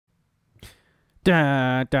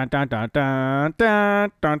Dun, dun, dun, dun, dun,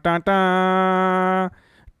 dun, dun, dun, dun.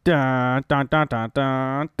 Dun, dun, dun, dun,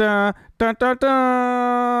 dun, dun, dun, dun,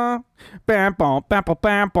 dun. Bam, bom, bam, bom,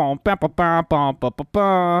 bam, bom, bam, bom, bam, bom, bum, bum,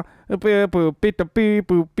 bum. Boo, boo, beat the bee,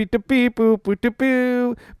 boo, beat the bee, boo, boo, the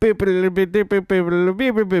boo. Boo, boo, boo, boo, boo, boo, boo,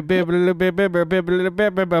 boo, boo, boo, boo, boo, boo, boo, boo,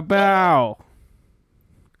 boo, boo, bow.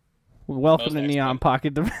 Welcome Most to Neon excellent.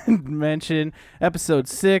 Pocket Dimension, episode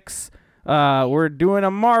 6. We're doing a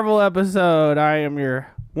Marvel episode. I am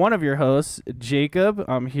one of your hosts, Jacob.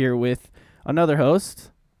 I'm here with another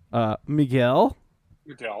host, Miguel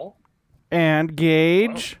Adele. and Hello.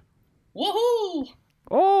 Gage. Woohoo! Wait,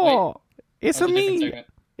 Oh, that it's was a a different me. segment.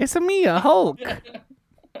 It's a me, a Hulk. I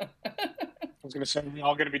was going to say we're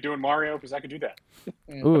all going to be doing Mario because I could do that.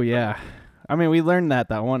 Oh yeah. I mean, we learned that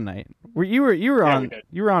one night. You were Yeah, we on did.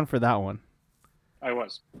 you were on for that one. I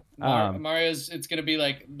was. Mario's. It's gonna be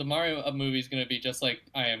like the Mario movie is gonna be just like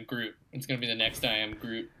I Am Groot. It's gonna be the next I Am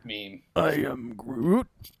Groot meme. I am Groot.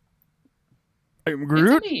 I am It's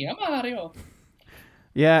Groot. me. I'm Mario.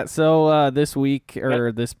 Yeah, so this week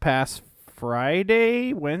or this past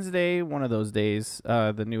Wednesday, one of those days,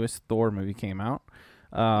 the newest Thor movie came out.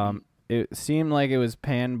 It seemed like it was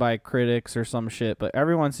panned by critics or some shit, but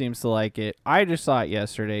everyone seems to like it. I just saw it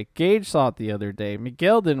yesterday. Gage saw it the other day.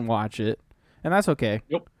 Miguel didn't watch it, and that's okay.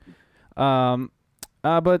 Nope.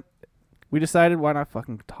 But we decided why not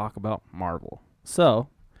fucking talk about Marvel. So,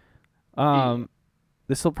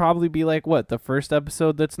 this will probably be like the first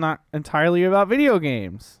episode that's not entirely about video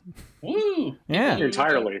games. Woo! Yeah.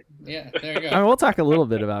 Entirely. Yeah, there you I go. mean, we'll talk a little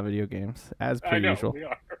bit about video games as per I know. usual. We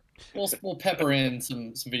are. We'll pepper in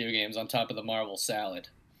some video games on top of the Marvel salad.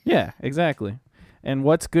 Yeah, exactly. And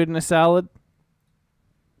what's good in a salad?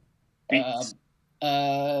 Beets.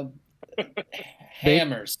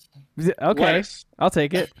 Hammers. Okay, Lettuce. I'll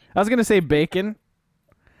take it. I was gonna say bacon.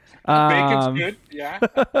 Bacon's good. Yeah.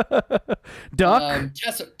 Duck.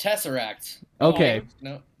 Tesseract. Okay.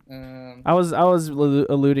 No. I was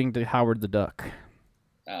alluding to Howard the Duck.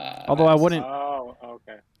 Although I wouldn't Oh,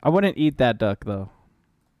 okay. eat that duck though.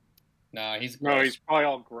 No, he's No, gross. he's probably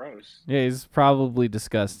all gross. Yeah, he's probably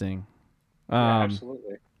disgusting. Yeah,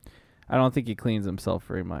 absolutely. I don't think he cleans himself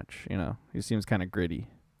very much. He seems kind of gritty.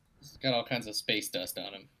 He's got all kinds of space dust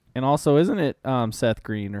on him. And also, isn't it Seth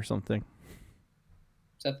Green or something?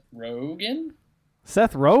 Seth Rogen?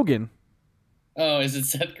 Seth Rogen. Oh, is it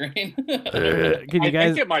Seth Green? Can you I guys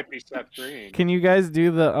think it might be Seth Green. Can you guys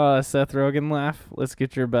do the Seth Rogen laugh? Let's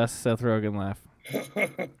get your best Seth Rogen laugh.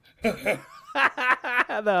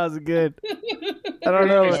 That was good. I don't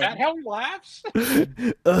know. Is that how he laughs?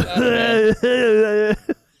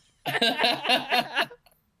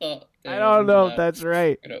 Oh, I don't know if that's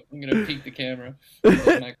right. I'm gonna peek the camera.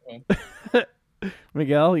 The microphone.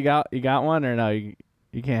 Miguel, you got one or no? You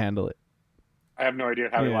can't handle it. I have no idea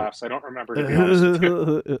how he Yeah. laughs. I don't remember, to be honest with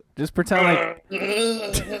you. Just pretend like.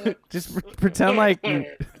 Just pretend like.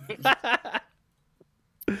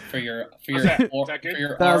 For your How's that? Is that good? for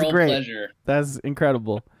your That was oral great. pleasure. That's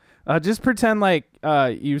incredible. Just pretend like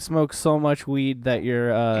you smoke so much weed that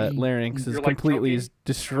your larynx is You're, like, completely choking, Laughing at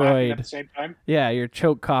destroyed. the same time. Yeah, you're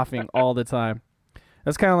choke coughing all the time.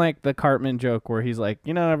 That's kind of like the Cartman joke where he's like,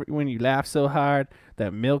 when you laugh so hard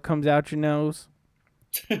that milk comes out your nose.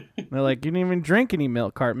 They're like, you didn't even drink any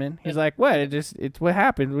milk, Cartman. He's like, what? It's what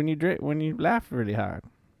happens when you laugh really hard.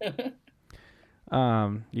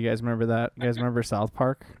 You guys remember that? You guys remember South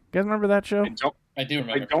Park? You guys remember that show? I do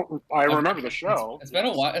remember. I remember the show. It's been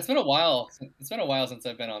a while. It's been a while. It's been a while since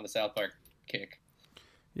I've been on the South Park kick.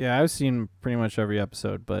 Yeah, I've seen pretty much every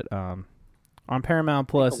episode, but on Paramount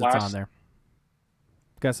Plus, the it's last- on there.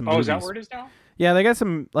 Got some Oh, movies. is that where it is now? Yeah, they got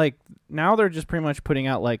some now they're just pretty much putting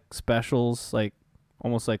out specials,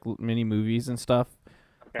 almost like mini movies and stuff.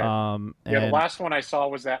 Okay. Yeah, the and- last one I saw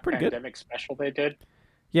was that Pretty good. pandemic special they did.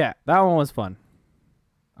 Yeah, that one was fun.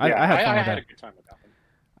 I had fun I with had that. a good time with that one.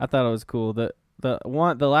 I thought it was cool. The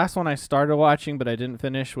last one I started watching but I didn't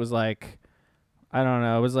finish was I don't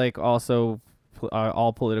know. It was also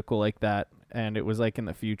all political like that, and it was in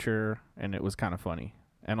the future, and it was kind of funny.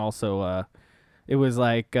 And also, it was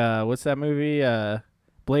what's that movie?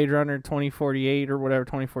 Blade Runner 2048 or whatever,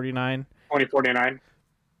 2049. 2049,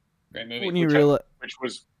 Great movie. When you realize, which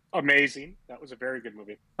was amazing. That was a very good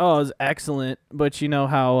movie. oh, it was excellent. But you know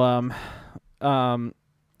how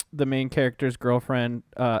the main character's girlfriend,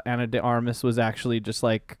 Anna de Armas, was actually just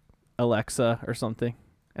like Alexa or something,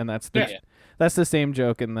 and that's the same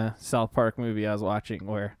joke in the South Park movie I was watching,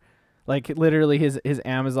 where literally his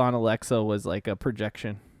Amazon Alexa was like a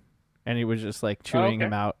projection, and he was just chewing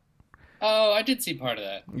him out. Oh, I did see part of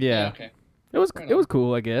that. Yeah. Okay. It was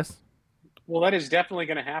cool, I guess. Well, that is definitely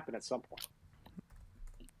going to happen at some point.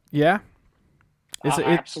 Yeah.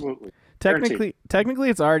 Absolutely. Technically,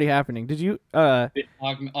 it's already happening. Did you?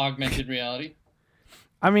 Augmented reality.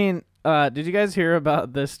 I mean, did you guys hear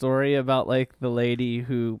about this story about like the lady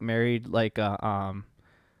who married like a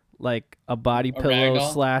body pillow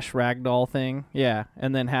ragdoll? / ragdoll thing? Yeah,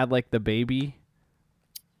 and then had like the baby,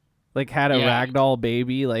 like had a Yeah. ragdoll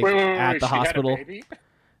baby like at the she had a hospital. baby?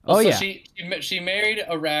 Oh Well, so yeah, she married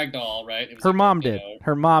a ragdoll, right? It was her like mom a, you did. know-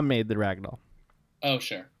 Her mom made the ragdoll. Oh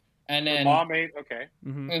sure. And Her then mom made okay.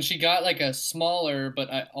 and she got like a smaller but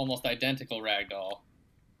almost identical ragdoll,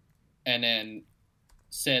 and then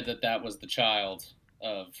said that was the child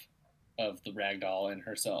of the ragdoll and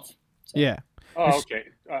herself. So. Yeah. Oh, okay.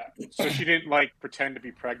 So she didn't like pretend to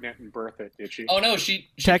be pregnant and birth it, did she? Oh no, she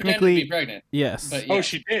Technically, pretended to be pregnant. Yes. But yeah. Oh,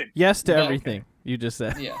 she did. Yes to Well, everything you just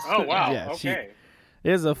said. Yes. Oh wow. Yeah, okay.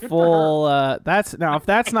 It is a for full. If that's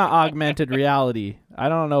not augmented reality, I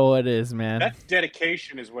don't know what is, man. That's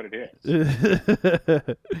dedication, is what it is. It's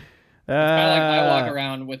kind of like I walk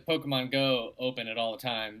around with Pokemon Go open it all the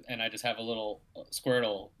time, and I just have a little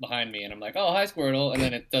Squirtle behind me, and I'm like, "Oh, hi, Squirtle," and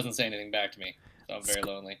then it doesn't say anything back to me, so I'm very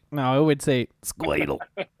lonely. No, it would say Squirtle.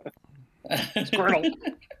 Squirtle.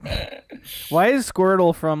 Why is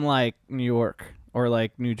Squirtle from like New York or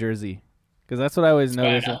like New Jersey? Because that's what I always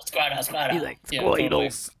notice. Squirtle. He's like, Yeah, Squirtle, totally.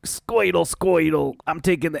 Squirtle. I'm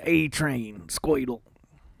taking the A train, Squirtle.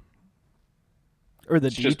 Or the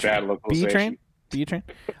It's just bad B localization. train. B train.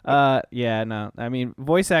 Yeah, no. I mean,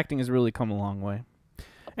 voice acting has really come a long way.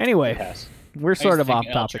 Anyway, Yes. we're I used sort to of off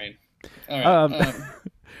think L topic. train. All right.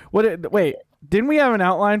 Wait, didn't we have an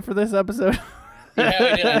outline for this episode? Yeah,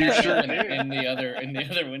 we did. I You have sure it did. in the other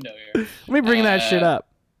window here. Let me bring that shit up.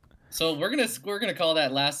 So we're gonna call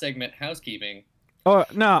that last segment housekeeping. Oh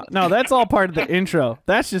no, that's all part of the intro.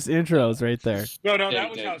 That's just intros right there. No, that Dig,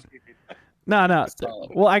 was dig. housekeeping. No.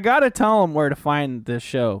 Solid. Well, I gotta tell them where to find this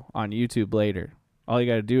show on YouTube later. All you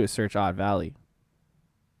gotta do is search Odd Valley,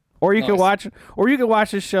 or you can Nice.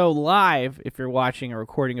 watch the show live if you're watching a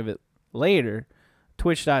recording of it later.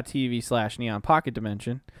 Twitch.tv/Neon Pocket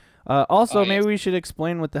Dimension. Also, Oh, yes. maybe we should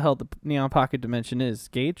explain what the hell the Neon Pocket Dimension is.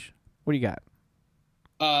 Gage, what do you got?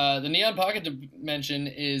 The Neon Pocket Dimension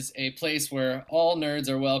is a place where all nerds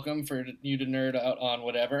are welcome for you to nerd out on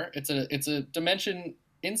whatever. It's a dimension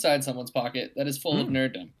inside someone's pocket that is full of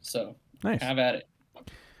nerddom. So Nice. have at it.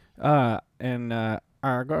 I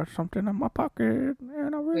got something in my pocket,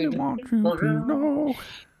 and I really want you to know.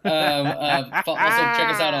 Also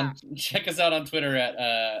check us out on Twitter at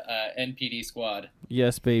NPD Squad.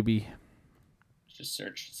 Yes, baby. Just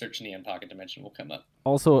search Neon Pocket Dimension will come up.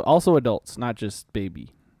 Also adults, not just baby.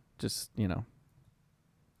 Just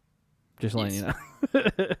just letting you know.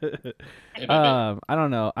 I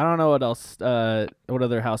don't know what else. What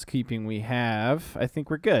other housekeeping we have? I think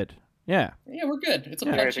we're good. Yeah. Yeah, we're good. It's a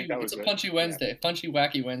Yeah, I punchy. think that It's was a it. punchy Wednesday. Punchy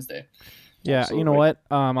wacky Wednesday. Yeah, you know Absolutely. what?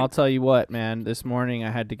 I'll tell you what, man. This morning I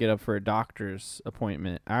had to get up for a doctor's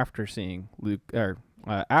appointment after seeing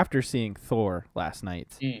after seeing Thor last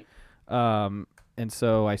night. And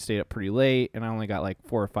so I stayed up pretty late, and I only got like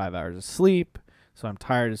 4 or 5 hours of sleep, so I'm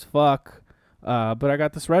tired as fuck. But I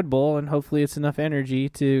got this Red Bull, and hopefully it's enough energy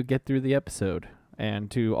to get through the episode and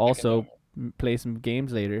to also play some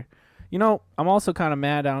games later. You know, I'm also kind of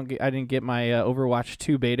mad I didn't get my Overwatch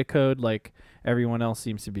 2 beta code like everyone else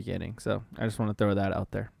seems to be getting. So I just want to throw that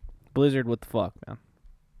out there. Blizzard, what the fuck, man?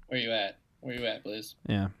 Where you at? Where you at, Blizz?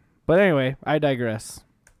 Yeah. But anyway, I digress.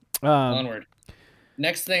 Onward.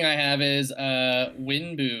 Next thing I have is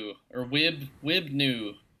WYBNOO or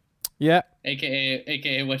WYBNOO, Yeah.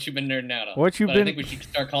 aka what you've been nerding out on. What you but been- I think we should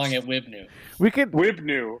start calling it WYBNOO. We could.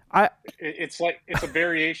 WYBNOO. I- It's like it's a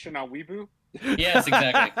variation on Weeboo. Yes,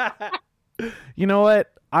 exactly. You know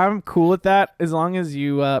what? I'm cool with that as long as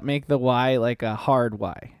you make the Y like a hard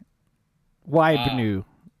Y. WYBNOO.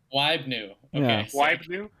 WYBNOO. Okay. Yeah. sick.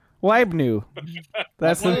 WYBNOO. WYBNOO.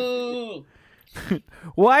 That's the Woo!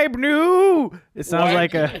 WYBNOO. It sounds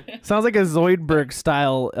like a WYBNOO. Zoidberg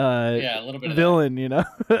style Yeah, a little bit of villain, you know.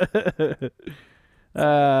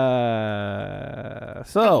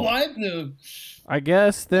 So WYBNOO. I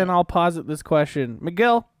guess then I'll posit this question,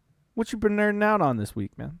 Miguel. What you been nerding out on this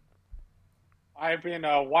week, man? I've been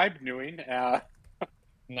WYBNOOing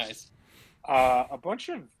Nice. a bunch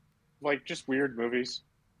of like just weird movies.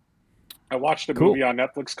 I watched a Cool. movie on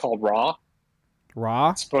Netflix called Raw.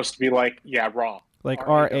 Raw, It's supposed to be like Raw. like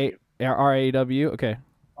R-A-W. R-A-W. Okay.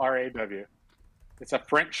 RAW. It's a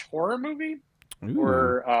French horror movie Ooh.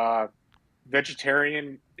 where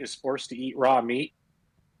vegetarian is forced to eat raw meat,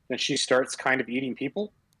 then she starts kind of eating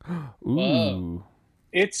people. Ooh.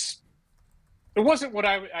 It wasn't what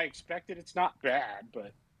I expected. It's not bad,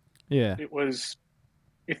 but Yeah. it was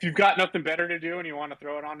if you've got nothing better to do and you want to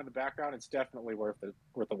throw it on in the background, it's definitely worth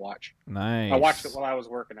a watch. Nice. I watched it while I was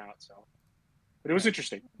working out, so. But it was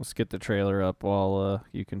interesting. Let's get the trailer up while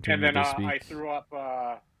you continue And then to speak. I threw up,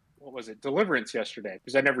 what was it, Deliverance yesterday,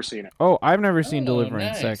 because I'd never seen it. Oh, I've never seen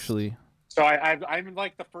Deliverance, nice. actually. So I'm in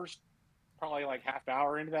like the first, probably like half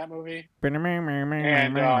hour into that movie.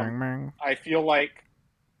 And I feel like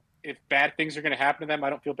if bad things are going to happen to them, I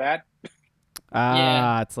don't feel bad.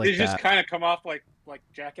 It's like they just kind of come off like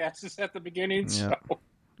jackasses at the beginning. Yeah. So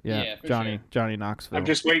Yeah, sure. Johnny Knoxville. I'm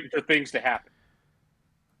just waiting for things to happen.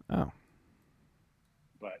 Oh.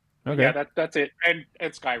 But Okay. yeah, that's it. And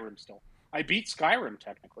Skyrim still. I beat Skyrim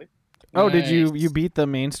technically. Oh, Nice. did you beat the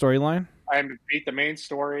main storyline? I beat the main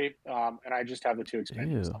story, and I just have the 2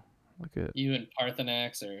 expansions. Ew. Look at You and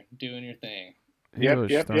Parthenax are doing your thing.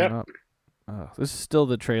 Yep. Up. This is still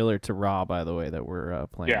the trailer to Raw, by the way, that we're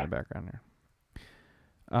playing in the background here.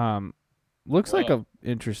 Looks like a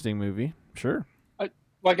interesting movie. Sure.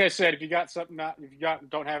 Like I said, if you got something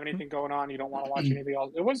don't have anything going on, you don't want to watch anything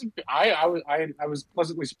else. It wasn't. I was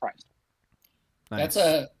pleasantly surprised. Nice.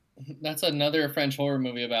 That's another French horror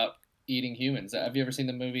movie about eating humans. Have you ever seen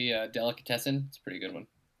the movie Delicatessen? It's a pretty good one.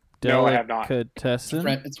 No, I have not. Delicatessen?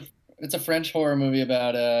 It's a French horror movie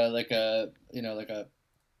about a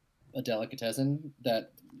delicatessen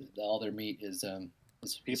that all their meat is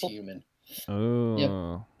human. Oh.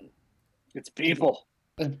 Yep. It's people.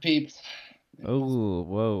 Peeps. Oh,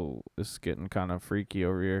 whoa. This is getting kind of freaky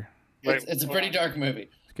over here. It's a pretty dark movie.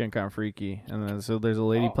 It's getting kind of freaky. And then so there's a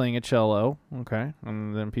lady playing a cello. Okay.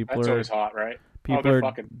 And then That's always hot, right? People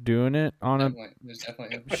are doing it on There's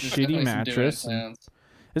definitely shitty mattress. Some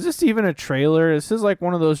Is this even a trailer? This is like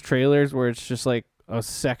one of those trailers where it's just like a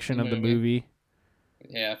section of the movie.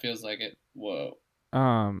 Yeah, it feels like it. Whoa.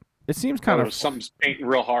 It seems kind of something's painting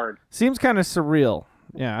real hard. Seems kind of surreal.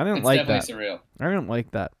 Yeah, I didn't like that. It's definitely surreal. I didn't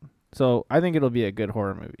like that. So I think it'll be a good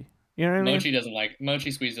horror movie. You know what I mean?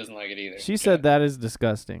 Mochi Squeeze doesn't like it either. She said that is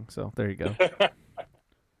disgusting. So there you go.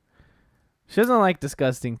 She doesn't like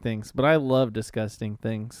disgusting things, but I love disgusting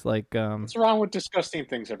things. Like what's wrong with disgusting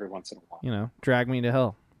things every once in a while? You know, Drag Me to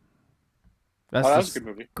Hell. That was a good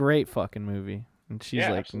movie. Great fucking movie. And she's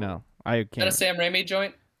like, absolutely. No, I can't. Is that a Sam Raimi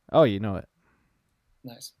joint? Oh, you know it.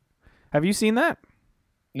 Nice. Have you seen that?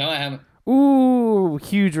 No, I haven't. Ooh,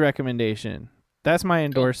 huge recommendation. That's my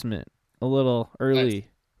endorsement. Cool. A little early.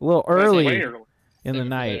 A little early in the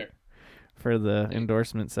night for the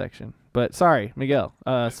endorsement section. But sorry, Miguel.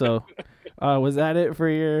 So was that it for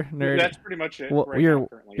your nerd? That's pretty much it. Well, your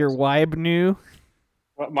WYBNOO?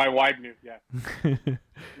 My WYBNOO, yeah.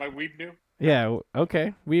 My WYBNOO? Yeah,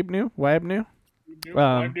 okay. WYBNOO? WYBNOO?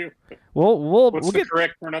 WYBNOO. What's the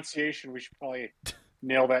correct pronunciation? We should probably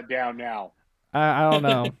nail that down now. I don't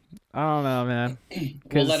know. I don't know, man.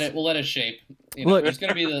 We'll let it shape. You know, look,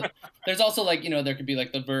 there's also like, you know, there could be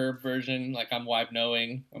like the verb version, like I'm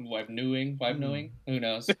WYBNOOing. Who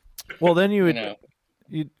knows? Well, then you would,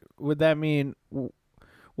 would that mean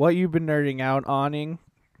what you've been nerding out oning?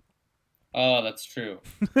 Oh, that's true.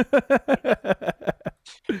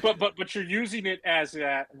 but you're using it as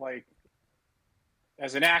that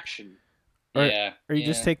as an action. Or you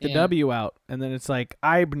just take the W out and then it's like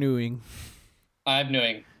IBNOOing.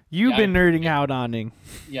 IBNOOing. You've been nerding out oning.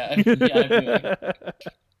 Yeah, IBNOOing.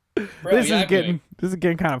 Bro, this is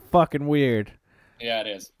getting kind of fucking weird. Yeah, it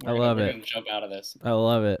is. I love it. We're gonna jump out of this. I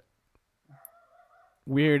love it.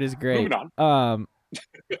 Weird is great. Moving on.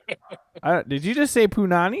 Did you just say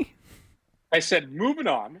Punani? I said moving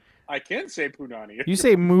on. I can say Punani. You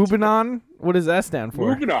say moving on? What does that stand for?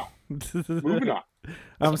 Moving on. Moving on.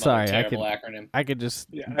 I'm sorry. I could just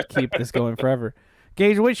keep this going forever.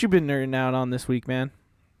 Gage, what you been nerding out on this week, man?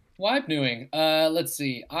 WYBNOOing. Let's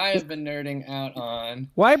see. I have been nerding out on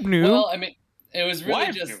WYBNOO. Well, I mean, it was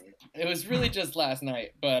really just last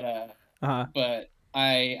night, but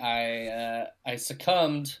I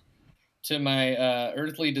succumbed to my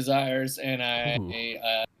earthly desires and I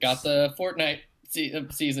got the Fortnite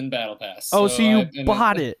season battle pass. Oh, so you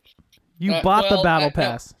bought it? You bought the battle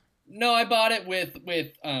pass? No, I bought it with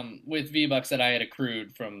V-Bucks that I had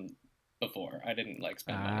accrued from before. I didn't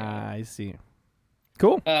spend money. I see.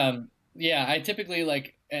 Cool. Yeah, I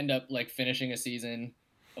typically end up finishing a season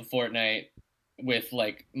of Fortnite with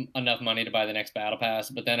enough money to buy the next battle pass,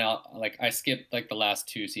 but then I skipped the last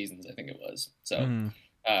 2 seasons, I think it was. So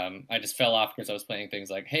I just fell off because I was playing things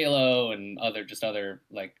like Halo and other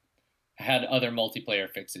I had other multiplayer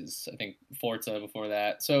fixes. I think Forza before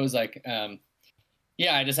that. So it was I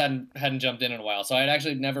just hadn't jumped in a while. So I'd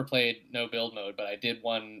actually never played no build mode, but I did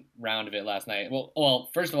one round of it last night. Well,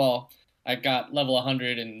 first of all, I got level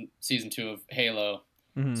 100 in season 2 of Halo,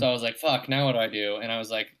 So I was like, fuck, now what do I do? And I was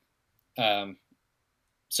like,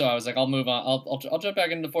 so I was like, I'll move on. I'll jump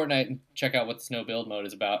back into Fortnite and check out what this no build mode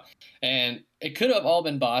is about. And it could have all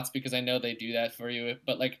been bots because I know they do that for you.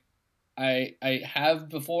 But like, I have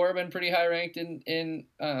before been pretty high ranked in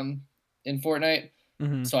Fortnite,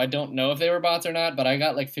 so I don't know if they were bots or not. But I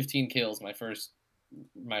got like 15 kills my first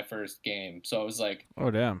game, so I was like,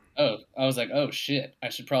 oh damn. I was like, oh shit, I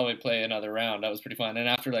should probably play another round. That was pretty fun. And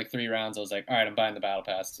after like 3 rounds, I was like, all right, I'm buying the battle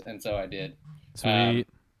pass, and so I did. Sweet.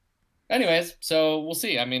 Anyways, so we'll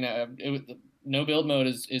see. I mean, no build mode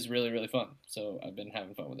is really, really fun. So I've been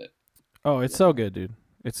having fun with it. Oh, it's so good, dude.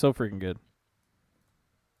 It's so freaking good.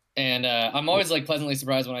 And I'm always like pleasantly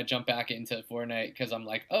surprised when I jump back into Fortnite because I'm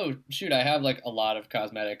like, oh shoot, I have like a lot of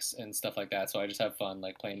cosmetics and stuff like that. So I just have fun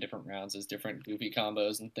like playing different rounds as different goofy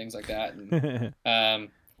combos and things like that. And,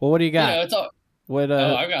 well, what do you got? You know, it's all. What?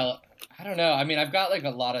 I've got. I don't know. I mean, I've got like a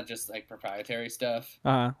lot of just like proprietary stuff.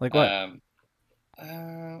 Like what?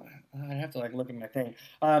 I'd have to like look at my thing.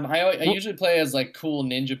 I usually play as like cool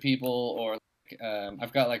ninja people, or like,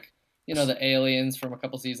 I've got like, you know, the aliens from a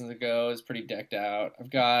couple seasons ago is pretty decked out. I've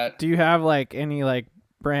got. Do you have like any like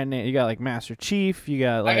brand name? You got like Master Chief. You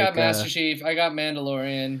got like. I got Master Chief. I got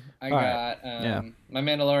Mandalorian. I got. My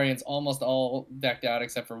Mandalorian's almost all decked out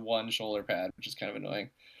except for one shoulder pad, which is kind of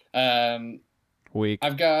annoying. Weak.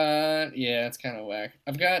 I've got. Yeah, it's kind of whack.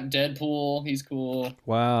 I've got Deadpool. He's cool.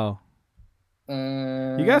 Wow.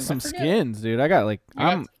 You got some skins, dude. I got like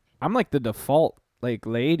I'm like the default like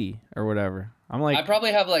lady or whatever. I'm like I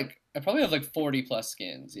probably have like 40 plus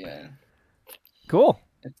skins. Yeah. Cool.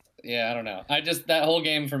 Yeah, I don't know. That whole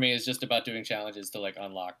game for me is just about doing challenges to like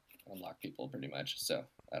unlock people pretty much. So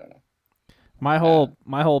I don't know. My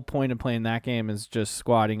whole point of playing that game is just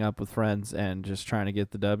squatting up with friends and just trying to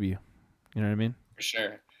get the W. You know what I mean? For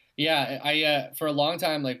sure. Yeah, I for a long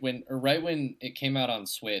time, like right when it came out on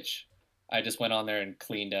Switch, I just went on there and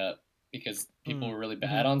cleaned up because people were really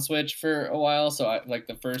bad on Switch for a while. So I like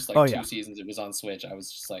the first 2 seasons it was on Switch, I was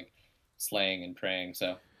just like slaying and praying.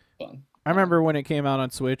 So fun. I remember when it came out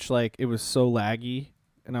on Switch, like it was so laggy,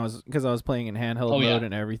 and I was playing in handheld mode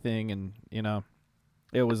and everything, and you know,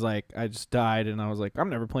 it was like I just died, and I was like, I'm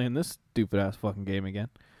never playing this stupid ass fucking game again.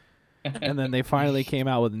 And then they finally came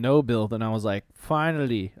out with no build, and I was like,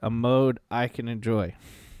 finally a mode I can enjoy.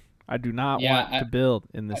 I do not want to build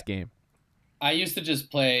in this game. I used to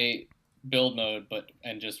just play build mode,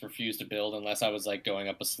 and just refuse to build unless I was like going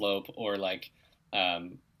up a slope or like,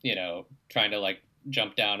 you know, trying to like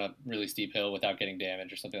jump down a really steep hill without getting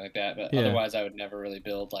damage or something like that. But otherwise, I would never really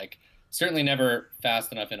build. Like, certainly never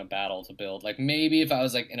fast enough in a battle to build. Like maybe if I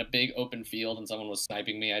was like in a big open field and someone was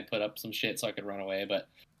sniping me, I'd put up some shit so I could run away. But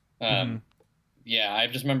yeah, I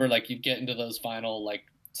just remember like you'd get into those final like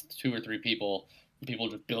 2 or 3 people. People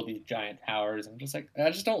just build these giant towers. I'm just like,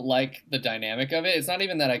 I just don't like the dynamic of it. It's not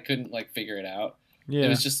even that I couldn't like figure it out. Yeah. It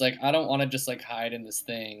was just like, I don't want to just like hide in this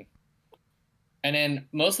thing. And then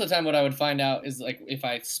most of the time what I would find out is like if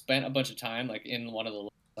I spent a bunch of time like in one of the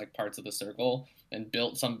like parts of the circle and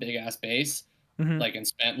built some big ass base, like and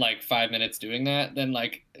spent like 5 minutes doing that, then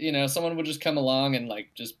like, you know, someone would just come along and like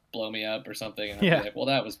just blow me up or something. And I'd be like, well,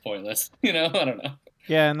 that was pointless. You know, I don't know.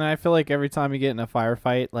 Yeah, and then I feel like every time you get in a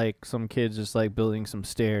firefight, like some kid's just like building some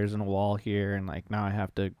stairs and a wall here, and like now I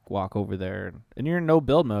have to walk over there, and you're in no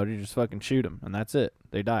build mode. You just fucking shoot them, and that's it.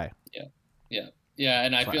 They die. Yeah,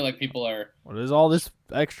 and I feel like people are. What is all this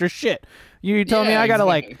extra shit? You tell me I gotta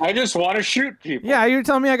like. I just want to shoot people. Yeah, you're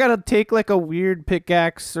telling me I gotta take like a weird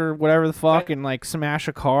pickaxe or whatever the fuck and like smash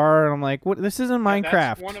a car, and I'm like, what? This isn't Minecraft.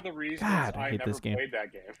 That's one of the reasons God, I hate never this game. played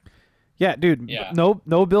that game. Yeah, dude. Yeah.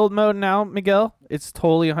 No build mode now, Miguel. It's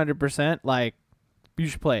totally 100%. Like, you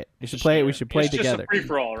should play it. You should play it. We should play together. It's just a free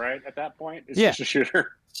for all, right? At that point, it's just a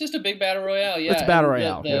shooter. It's just a big battle royale. Yeah, it's battle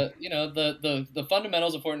royale. You know, the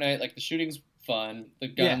fundamentals of Fortnite, like the shooting's fun. The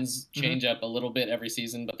guns change up a little bit every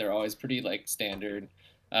season, but they're always pretty like standard.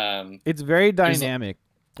 It's very dynamic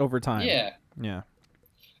over time. Yeah.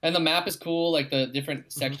 And the map is cool. Like the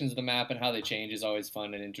different sections of the map and how they change is always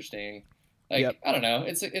fun and interesting. Like I don't know,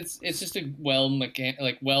 it's just a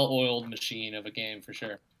well-oiled machine of a game for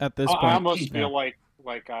sure. At this point, I almost feel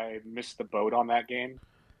like I missed the boat on that game.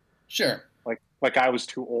 Sure. Like I was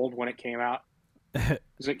too old when it came out.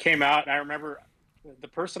 Because it came out, and I remember the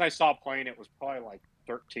person I saw playing it was probably like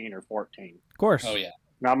 13 or 14. Of course. Oh yeah.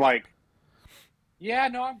 And I'm like, yeah,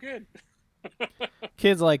 no, I'm good.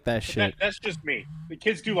 Kids like that shit. That's just me. The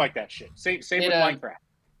kids do like that shit. Same with Minecraft.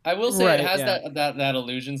 I will say it has that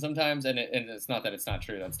illusion sometimes, and it's not that it's not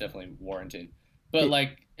true. That's definitely warranted. But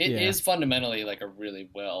it is fundamentally like a really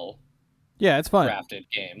well it's fun crafted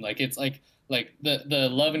game. Like it's like like the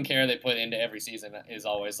love and care they put into every season is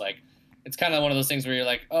always like, it's kind of one of those things where you're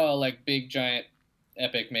like, oh, like big giant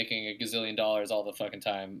Epic making a gazillion dollars all the fucking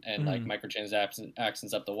time, and like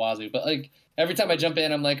microtransactions up the wazoo. But like every time I jump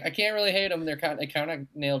in, I'm like, I can't really hate them. They kind of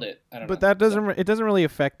nailed it. I don't know. But that doesn't it doesn't really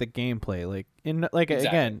affect the gameplay. Like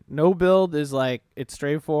again, no build is like, it's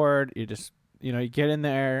straightforward. You just you get in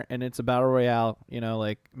there and it's a battle royale.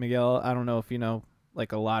 Like Miguel, I don't know if you know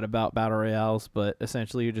like a lot about battle royales, but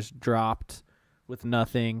essentially you're just dropped with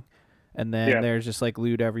nothing. And then there's just like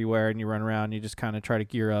loot everywhere, and you run around. And you just kind of try to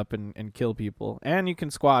gear up and kill people, and you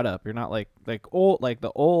can squad up. You're not like the old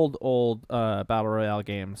battle royale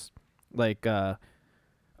games, like oh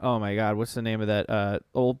my god, what's the name of that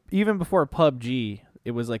old, even before PUBG,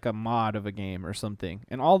 it was like a mod of a game or something,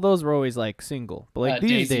 and all those were always like single. But like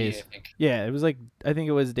these DayZ, days, it was like, I think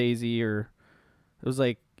it was DayZ, or it was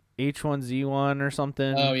like H1Z1 or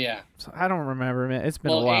something. Oh yeah, so I don't remember, man. It's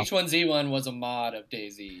been a while. Well, H1Z1 was a mod of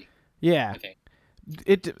DayZ. Yeah, I think.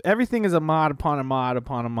 Everything is a mod upon a mod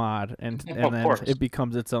upon a mod, and then course. it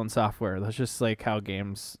becomes its own software. That's just like how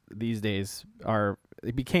games these days are.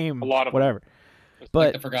 It became a lot of whatever,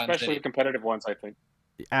 but but especially the competitive ones, I think.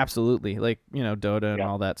 Absolutely, like Dota and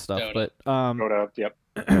all that stuff. Dota. But Dota, yep.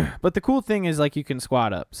 But the cool thing is like you can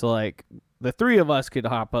squad up. So like the three of us could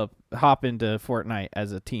hop into Fortnite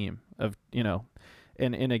as a team of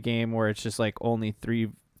in a game where it's just like only three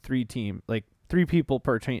team, like 3 people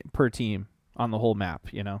per team on the whole map,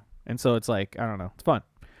 and so it's like, I don't know, it's fun.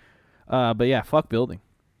 But yeah, fuck building.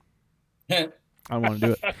 I don't want to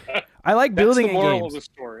do it. I like building in games. That's the moral of the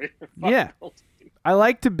story. Yeah, I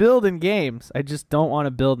like to build in games. I just don't want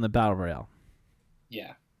to build in the battle royale.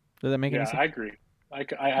 Yeah. Does that make any sense? Yeah, I agree.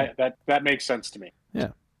 That makes sense to me.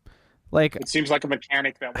 Yeah, like it seems like a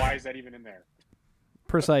mechanic that why is that even in there?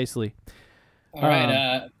 Precisely. All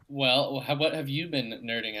right. Well, what have you been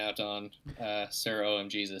nerding out on, Sir OM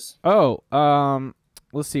Jesus? Oh,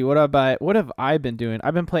 let's see. What have I been doing?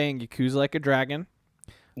 I've been playing Yakuza Like a Dragon.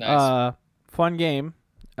 Nice. Fun game.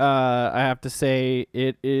 I have to say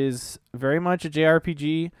it is very much a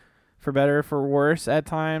JRPG, for better or for worse at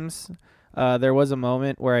times. There was a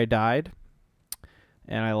moment where I died,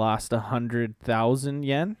 and I lost 100,000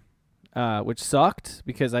 yen, which sucked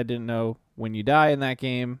because I didn't know when you die in that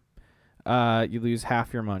game, you lose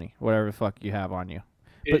half your money, whatever the fuck you have on you.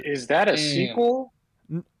 But, is that a sequel?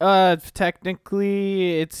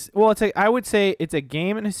 Technically, I would say it's a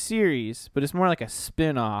game in a series, but it's more like a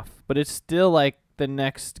spin-off. But it's still like the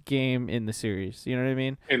next game in the series. You know what I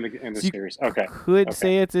mean? In the series. Okay. Could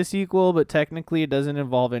say it's a sequel, but technically it doesn't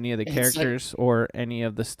involve any of the characters or any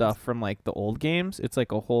of the stuff from like the old games. It's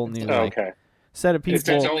like a whole new set of people.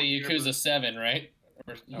 It's only Yakuza 7, right?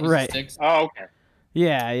 Or Yakuza right. 6? Oh, okay.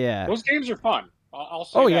 Yeah. Those games are fun. I'll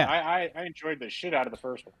say that. I enjoyed the shit out of the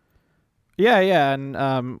first one. Yeah,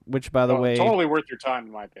 and which, by the way, totally worth your time,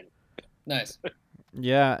 in my opinion. Nice.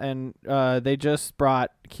 Yeah, and they just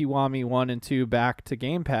brought Kiwami 1 and 2 back to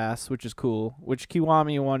Game Pass, which is cool. Which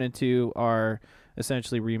Kiwami 1 and 2 are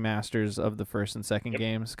essentially remasters of the first and second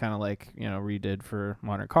games, kind of like redid for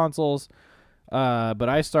modern consoles. But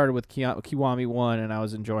I started with Kiwami 1 and I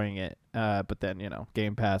was enjoying it. But then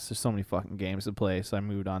Game Pass, there's so many fucking games to play, so I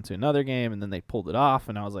moved on to another game, and then they pulled it off,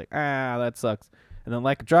 and I was like, that sucks. And then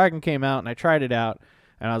Like a Dragon came out, and I tried it out,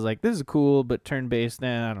 and I was like, this is cool, but turn-based,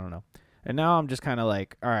 I don't know. And now I'm just kind of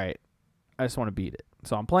like, all right, I just want to beat it.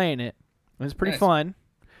 So I'm playing it. And it's pretty fun.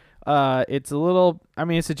 It's a little,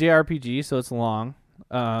 it's a JRPG, so it's long.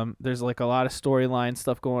 There's like a lot of storyline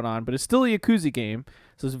stuff going on, but it's still a Yakuza game,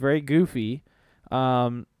 so it's very goofy.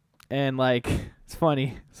 And like, it's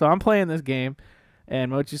funny. So I'm playing this game,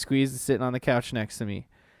 and Mochi Squeeze is sitting on the couch next to me,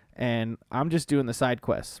 and I'm just doing the side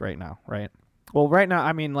quests right now, right? Well, right now,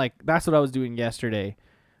 that's what I was doing yesterday.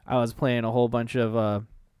 I was playing a whole bunch of, I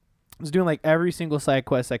was doing like every single side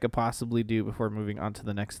quest I could possibly do before moving on to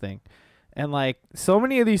the next thing. And like, so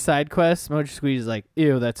many of these side quests, Mochi Squeeze is like,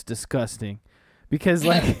 ew, that's disgusting. Because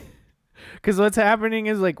like, because what's happening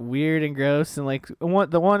is like weird and gross. And like, the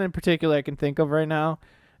one in particular I can think of right now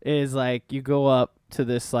is like, you go up to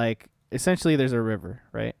this, like, essentially there's a river,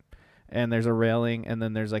 right? And there's a railing, and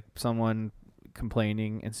then there's like someone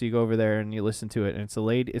complaining, and so you go over there and you listen to it, and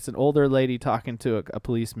it's an older lady talking to a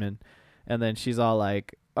policeman, and then she's all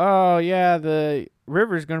like, oh yeah, the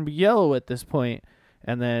river's gonna be yellow at this point,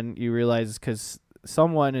 and then you realize it's because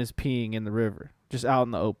someone is peeing in the river just out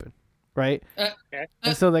in the open, right?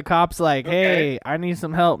 And so the cop's like, hey, I need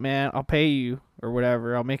some help, man, I'll pay you or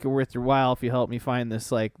whatever, I'll make it worth your while if you help me find this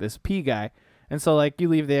pee guy. And so like you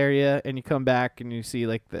leave the area and you come back and you see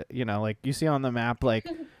like like you see on the map like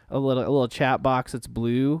a little chat box that's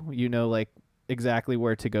blue, like exactly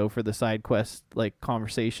where to go for the side quest like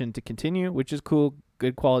conversation to continue, which is cool.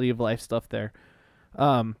 Good quality of life stuff there.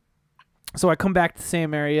 So I come back to the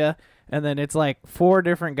same area, and then it's like 4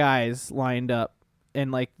 different guys lined up,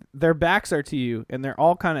 and like their backs are to you, and they're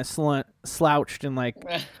all kind of slouched and like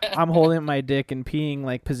I'm holding my dick and peeing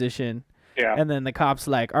like position. Yeah. And then the cop's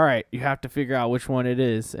like, all right, you have to figure out which one it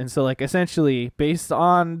is. And so like essentially based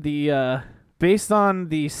on the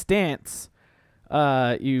stance,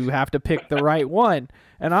 you have to pick the right one.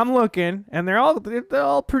 And I'm looking, and they're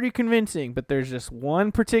all pretty convincing, but there's just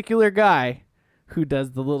one particular guy who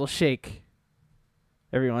does the little shake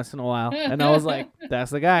every once in a while. And I was like,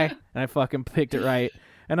 that's the guy. And I fucking picked it right.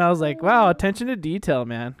 And I was like, wow, attention to detail,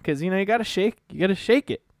 man. Because, you got to shake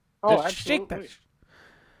it. Oh, just absolutely. shake that.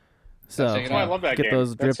 So That's why I love that get game.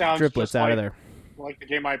 those That sounds driplets just out of like- there. Like the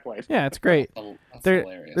game I played. Yeah, it's great. That's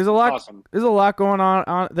hilarious. There's a lot. Awesome. There's a lot going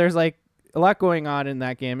on. There's like a lot going on in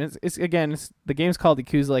that game. It's the game's called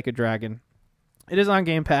Yakuza Like a Dragon. It is on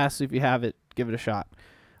Game Pass, so if you have it, give it a shot.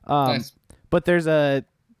 Nice. But there's a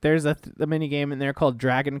mini game in there called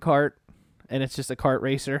Dragon Kart, and it's just a kart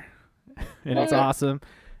racer, and it's awesome.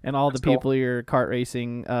 And all That's the people you're kart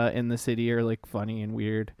racing in the city are like funny and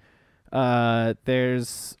weird.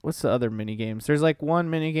 There's what's the other mini games? There's like one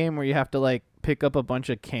mini game where you have to like pick up a bunch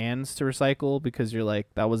of cans to recycle because you're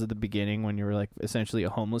like that was at the beginning when you were like essentially a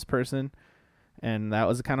homeless person, and that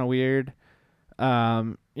was kind of weird.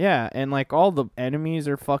 Yeah, and like all the enemies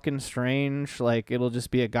are fucking strange. Like it'll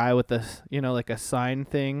just be a guy with a like a sign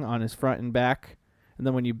thing on his front and back, and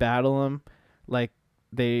then when you battle him, like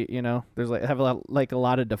they there's like have a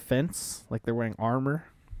lot of defense, like they're wearing armor,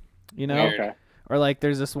 Weird. Okay. Or like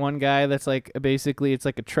there's this one guy that's like basically it's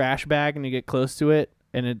like a trash bag, and you get close to it,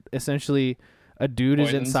 and it essentially a dude is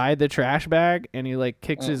Poisons. inside the trash bag, and he like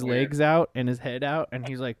kicks his Weird. legs out and his head out, and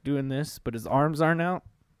he's like doing this, but his arms aren't out,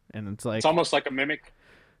 and it's like It's almost like a mimic.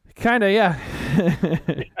 kind of yeah.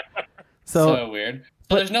 So weird. So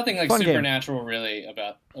but there's nothing like fun game. supernatural really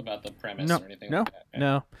about the premise or anything like that. Yeah.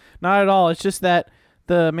 No, not at all. It's just that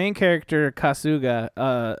the main character Kasuga,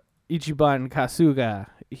 Ichiban Kasuga,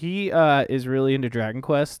 he is really into Dragon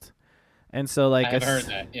Quest, and so like I've heard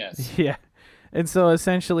that. Yes. yeah, and so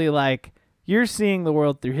essentially like you're seeing the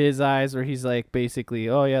world through his eyes, where he's like basically,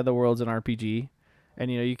 oh yeah, the world's an RPG, and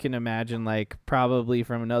you can imagine like probably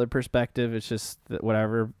from another perspective, it's just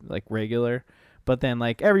whatever like regular. But then,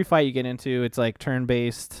 like, every fight you get into, it's, like,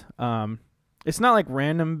 turn-based. It's not, like,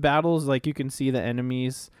 random battles. Like, you can see the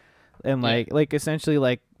enemies. And, like essentially,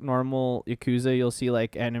 like, normal Yakuza, you'll see,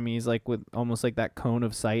 like, enemies, like, with almost, like, that cone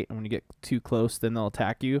of sight. And when you get too close, then they'll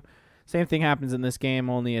attack you. Same thing happens in this game,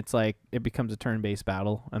 only it's, like, it becomes a turn-based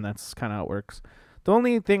battle. And that's kind of how it works. The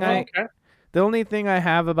only thing I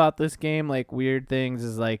have about this game, like, weird things,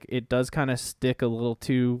 is, like, it does kind of stick a little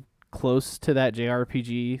too close to that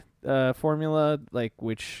JRPG formula, like,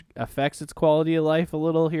 which affects its quality of life a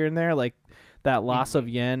little here and there, like that loss of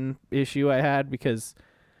yen issue I had, because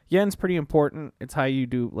yen's pretty important. It's how you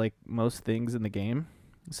do like most things in the game.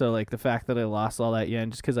 So like the fact that I lost all that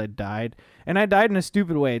yen just because I died, and I died in a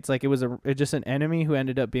stupid way. It's like it was just an enemy who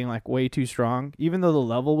ended up being like way too strong, even though the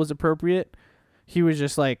level was appropriate. He was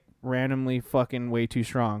just like randomly fucking way too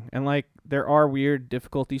strong, and like there are weird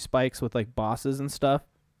difficulty spikes with like bosses and stuff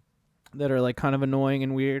that are like kind of annoying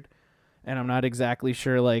and weird, and I'm not exactly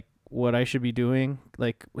sure like what I should be doing.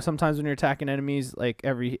 Like sometimes when you're attacking enemies, like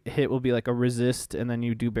every hit will be like a resist, and then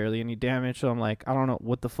you do barely any damage. So I'm like, I don't know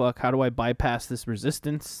what the fuck. How do I bypass this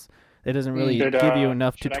resistance? It doesn't really give you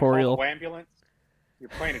enough tutorial. I call the ambulance? You're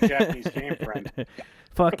playing a Japanese game, friend.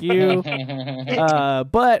 Fuck you.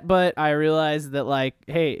 But I realized that like,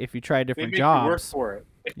 hey, if you try different jobs, you work for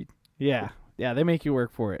it. yeah, they make you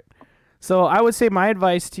work for it. So I would say my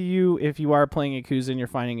advice to you, if you are playing Yakuza and you're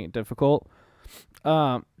finding it difficult,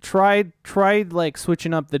 try like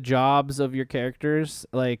switching up the jobs of your characters.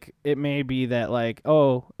 Like it may be that like,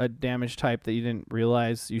 oh, a damage type that you didn't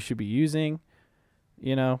realize you should be using,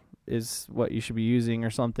 is what you should be using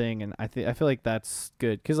or something. And I feel like that's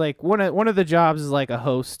good, because like one of the jobs is like a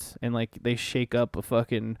host, and like they shake up a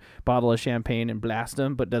fucking bottle of champagne and blast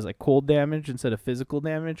them, but does like cold damage instead of physical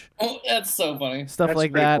damage. Oh, that's so funny. Stuff That's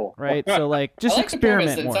like pretty that, cool. right? So like just I like the experiment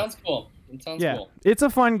premise. more. It sounds cool. Cool. It's a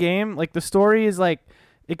fun game. Like the story is like,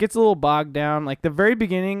 it gets a little bogged down. Like the very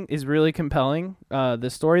beginning is really compelling. The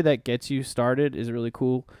story that gets you started is really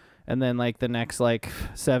cool. And then like the next like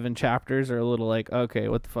 7 chapters are a little like, okay,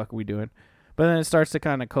 what the fuck are we doing? But then it starts to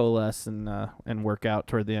kind of coalesce and work out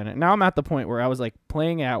toward the end. And now I'm at the point where I was like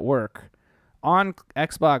playing at work on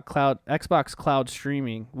Xbox Cloud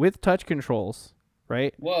streaming with touch controls,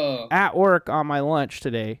 right? Whoa. At work on my lunch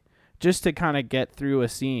today, just to kind of get through a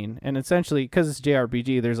scene. And essentially, because it's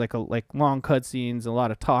JRPG, there's like long cutscenes, a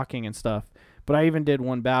lot of talking and stuff. But I even did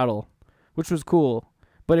one battle, which was cool.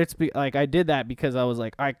 But it's like I did that because I was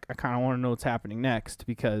like, I kind of want to know what's happening next,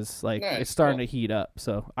 because like Nice, it's starting cool. to heat up.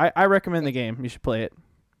 So I recommend the game. You should play it.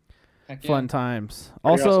 Heck Fun yeah. times.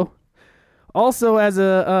 Pretty Also as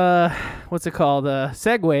a what's it called?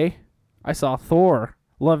 Segue, I saw Thor: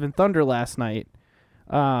 Love and Thunder last night.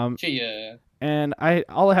 Chia. And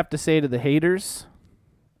all I have to say to the haters,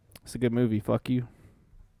 it's a good movie. Fuck you.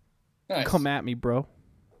 Nice. Come at me, bro.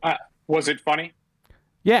 Was it funny?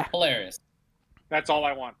 Yeah. Hilarious. That's all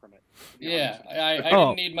I want from it. Yeah, I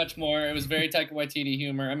didn't need much more. It was very Taika Waititi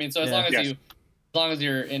humor. I mean, so as long as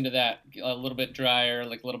you're into that, a little bit drier,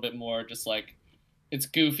 like a little bit more, just like it's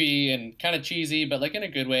goofy and kind of cheesy, but like in a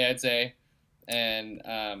good way, I'd say, and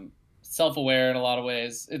self-aware in a lot of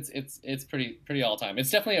ways. It's pretty all time.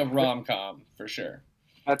 It's definitely a rom-com for sure.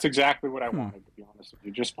 That's exactly what I wanted, to be honest with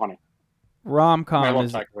you. Just funny. Rom-com I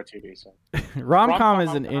is love Taika Waititi, so. rom-com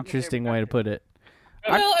is an interesting way to put it.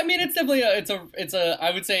 Well, I mean, it's definitely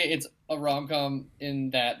I would say it's a rom-com in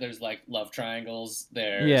that there's like love triangles.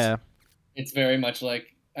 It's very much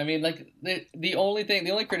like, I mean, like the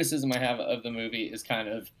only criticism I have of the movie is kind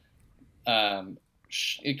of,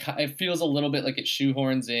 it feels a little bit like it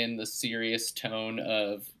shoehorns in the serious tone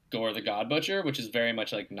of Gore the God Butcher, which is very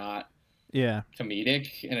much like not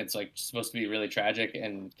comedic, and it's like supposed to be really tragic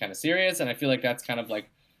and kind of serious, and I feel like that's kind of like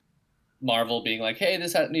Marvel being like, hey,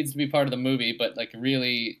 this needs to be part of the movie, but like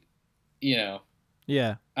really, you know,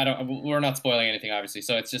 we're not spoiling anything, obviously,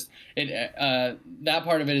 so it's just that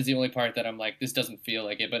part of it is the only part that I'm like, this doesn't feel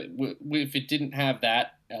like it, but if it didn't have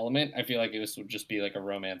that element, I feel like this would just be like a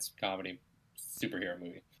romance comedy superhero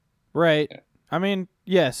movie, right? Yeah. I mean,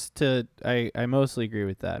 yes, I mostly agree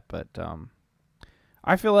with that, but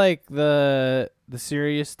I feel like the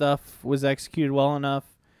serious stuff was executed well enough.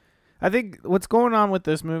 I think what's going on with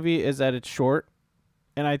this movie is that it's short,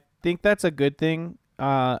 and I think that's a good thing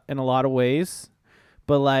in a lot of ways.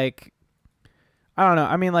 But, like, I don't know.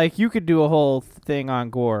 I mean, like, you could do a whole thing on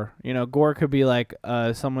Gore. You know, Gore could be, like,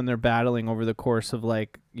 someone they're battling over the course of,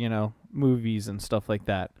 like, you know, movies and stuff like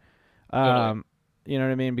that. Totally. You know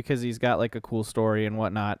what I mean? Because he's got, like, a cool story and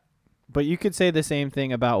whatnot. But you could say the same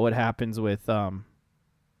thing about what happens with,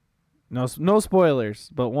 no spoilers,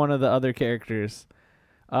 but one of the other characters.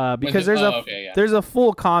 Because there's a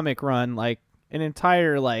full comic run, like an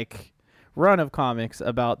entire like run of comics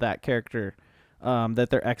about that character that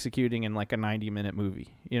they're executing in like a 90-minute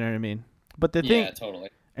movie. You know what I mean? But the thing,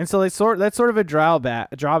 totally. And so that's sort of a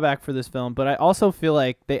drawback for this film. But I also feel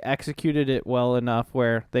like they executed it well enough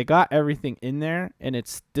where they got everything in there, and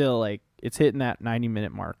it's still like it's hitting that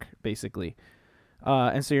 90-minute mark basically.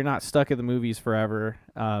 And so you're not stuck at the movies forever.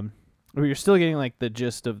 Or you're still getting like the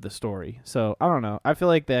gist of the story. So I don't know. I feel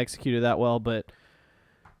like they executed that well, but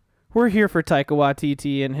we're here for Taika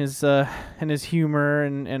Waititi and his humor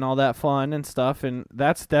and all that fun and stuff, and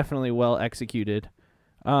that's definitely well executed.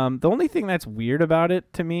 The only thing that's weird about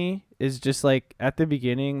it to me is just like at the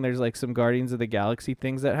beginning, there's like some Guardians of the Galaxy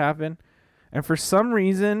things that happen, and for some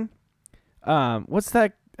reason, what's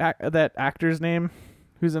that actor's name?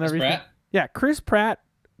 Who's in everything? Pratt? Yeah, Chris Pratt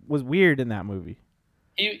was weird in that movie.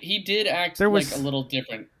 He did act like a little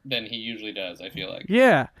different than he usually does, I feel like.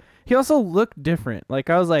 Yeah. He also looked different.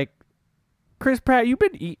 Like, I was like, Chris Pratt, you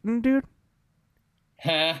been eating, dude?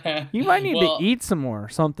 You might need to eat some more or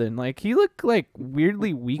something. Like, he looked, like,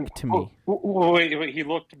 weirdly weak to me. Wait, he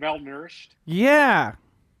looked malnourished? Yeah.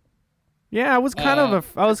 Yeah, I was kind of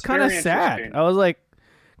sad. I was like,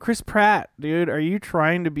 Chris Pratt, dude, are you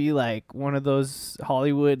trying to be, like, one of those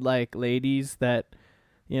Hollywood, like, ladies that...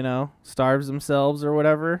 you know, starves themselves or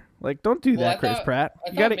whatever. Like, don't do that, Chris Pratt.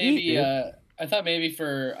 You gotta eat, dude. I thought maybe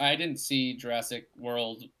I didn't see Jurassic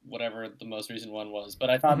World, whatever the most recent one was, but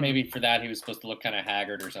I thought maybe for that he was supposed to look kind of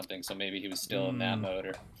haggard or something, so maybe he was still in that mode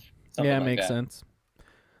or something. Yeah, like makes that. sense.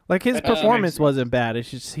 Like, his performance wasn't bad. It's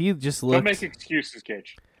just he just looked. Don't make excuses,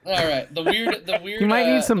 Gage. All right, the weird. He might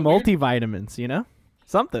need some multivitamins, you know,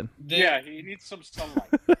 something. Yeah, he needs some sunlight.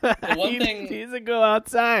 The one thing he needs to go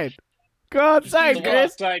outside. Go outside, Chris. Go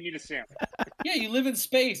outside, need a sample. Yeah, you live in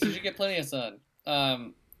space. You should get plenty of sun.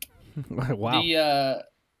 Wow. The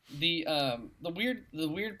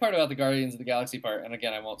weird part about the Guardians of the Galaxy part, and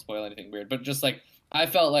again, I won't spoil anything weird, but just like I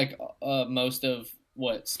felt like most of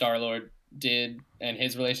what Star-Lord did and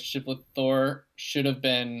his relationship with Thor should have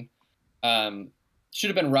been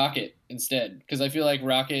Rocket instead, because I feel like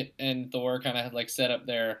Rocket and Thor kind of had like set up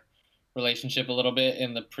their relationship a little bit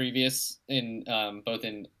in the previous both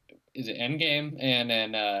in is it Endgame and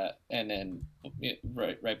then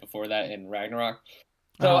right before that in Ragnarok,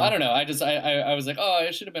 So I don't know. I was like, oh,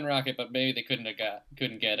 it should have been Rocket, but maybe they couldn't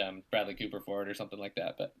get Bradley Cooper for it or something like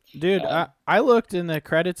that. But dude, I looked in the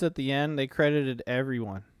credits at the end. They credited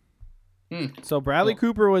everyone. So Bradley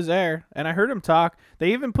Cooper was there, and I heard him talk.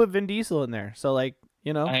 They even put Vin Diesel in there. So like,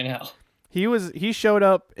 you know, I know he showed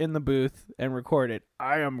up in the booth and recorded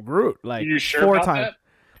 "I am Groot" like you sure 4 about times. That?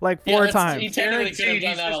 Like 4 times. He technically could have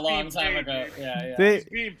done that a long time ago. Yeah. He's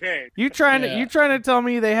being paid. You trying to tell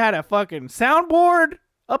me they had a fucking soundboard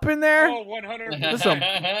up in there? Oh, 100%. This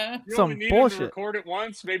You some only bullshit. To record it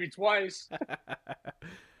once, maybe twice.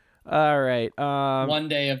 All right. One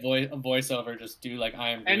day a voiceover, just do like I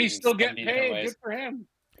am. And he's still getting paid. Good for him.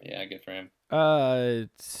 Yeah, good for him.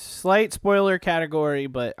 Slight spoiler category,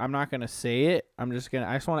 but I'm not gonna say it. I just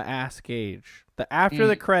want to ask Gage the after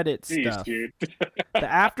the credits stuff. Dude. The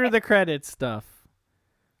after the credits stuff.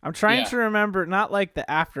 I'm trying to remember, not like the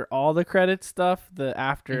after all the credits stuff. The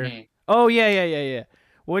after. Oh yeah.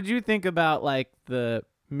 What'd you think about like the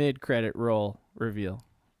mid-credit roll reveal?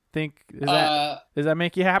 Does that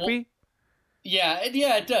make you happy? Well, yeah,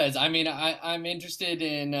 it does. I mean, I'm interested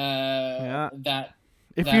in that.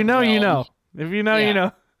 If you know, you know. If you know, you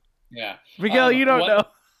know. Yeah. Miguel, you don't know.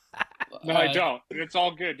 No, I don't. It's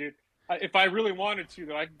all good, dude. If I really wanted to,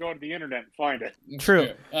 though, I could go to the internet and find it. True.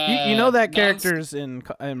 You know that character's in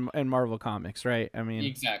Marvel Comics, right? I mean,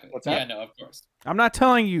 exactly. What's that? Yeah, no, of course. I'm not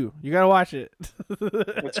telling you. You gotta watch it.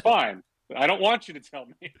 It's fine. I don't want you to tell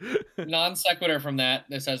me. Non sequitur from that.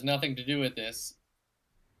 This has nothing to do with this.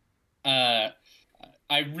 I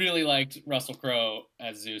really liked Russell Crowe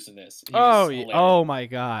as Zeus in this. Oh my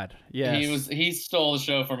God, yes. He stole the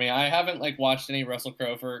show for me. I haven't like watched any Russell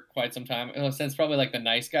Crowe for quite some time, since probably like The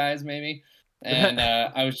Nice Guys maybe. And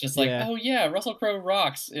I was just like, oh yeah, Russell Crowe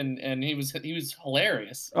rocks, and he was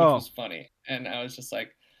hilarious. Which was funny, and I was just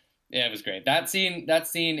like, yeah, it was great. That scene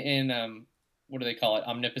in what do they call it?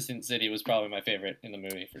 Omnipotent City was probably my favorite in the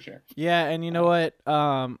movie for sure. Yeah, and you know what?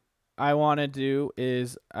 I want to do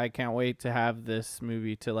is I can't wait to have this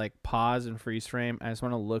movie to like pause and freeze frame. I just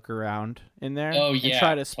want to look around in there and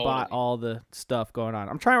try to spot all the stuff going on.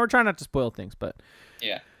 We're trying not to spoil things, but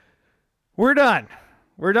yeah, we're done.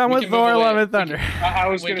 We're done with Thor: Love and Thunder. I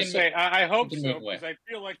was going to say, I hope so, because I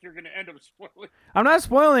feel like you're going to end up spoiling. I'm not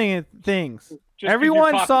spoiling things.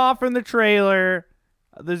 Everyone saw from the trailer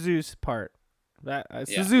the Zeus part.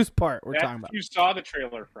 It's the Zeus part we're talking about. You saw the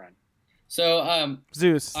trailer, friend. So,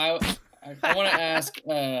 Zeus. I want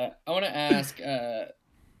to ask.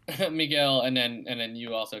 Miguel, and then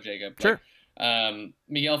you also, Jacob. Sure.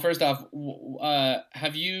 Miguel, first off,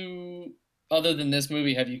 have you, other than this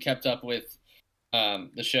movie, have you kept up with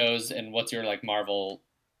the shows, and what's your like Marvel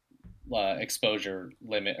exposure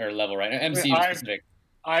limit or level right now? MCU specific.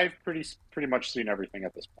 I've pretty much seen everything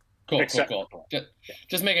at this point. Cool.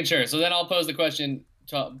 Just making sure. So then I'll pose the question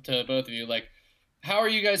to both of you, like, how are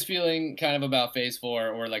you guys feeling kind of about Phase 4,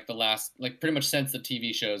 or like the last, like pretty much since the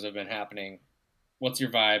TV shows have been happening? What's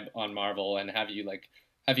your vibe on Marvel, and are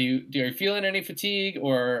you feeling any fatigue,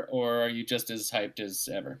 or are you just as hyped as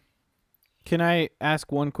ever? Can I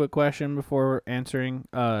ask one quick question before answering?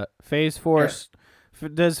 Phase 4, sure.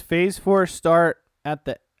 Does Phase 4 start at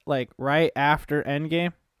the like right after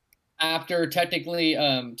Endgame? Technically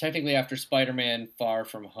after Spider-Man: Far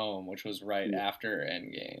From Home, which was right after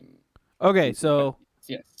Endgame. Okay, so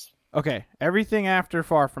yes. Okay, everything after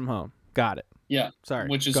Far From Home. Got it. Yeah. Sorry.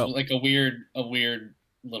 Which is like a weird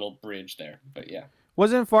little bridge there, but yeah.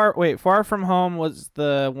 Far From Home was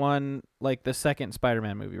the one, like the second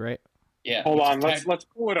Spider-Man movie, right? Yeah. Hold on, let's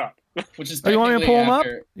pull it up. Which is you want me to pull them up?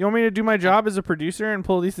 You want me to do my job as a producer and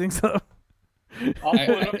pull these things up? I'll pull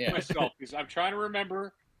it up myself, because I'm trying to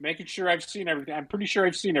remember, making sure I've seen everything. I'm pretty sure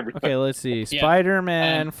I've seen everything. Okay, let's see.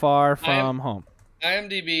 Spider-Man Far From Home.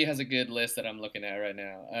 IMDb has a good list that I'm looking at right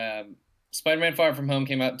now. Spider-Man: Far From Home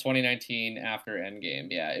came out in 2019 after Endgame.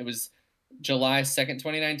 Yeah, it was July 2nd,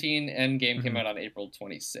 2019. Endgame came out on April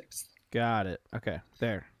 26th. Got it. Okay,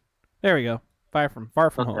 there we go. Far From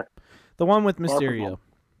Home, the one with Mysterio.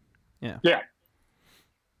 Yeah.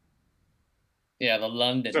 Yeah, the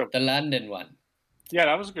London one. Yeah,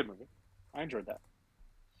 that was a good movie. I enjoyed that.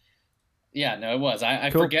 Yeah, no, it was. I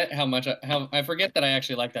forget I forget that I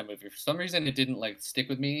actually liked that movie. For some reason, it didn't like stick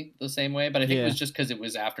with me the same way, but I think it was just because it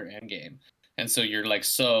was after Endgame, and so you're like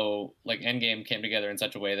Endgame came together in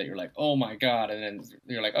such a way that you're like, oh my god, and then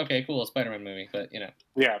you're like, okay, cool, a Spider-Man movie, but you know.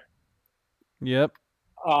 Yeah. Yep.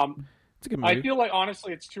 It's a good movie. I feel like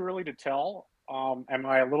honestly, it's too early to tell. Am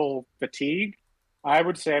I a little fatigued? I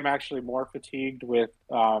would say I'm actually more fatigued with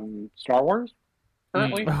Star Wars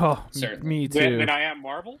currently. Oh, me too. Than I am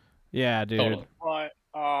Marvel. Yeah, dude. Totally. But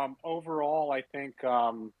overall, I think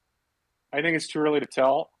I think it's too early to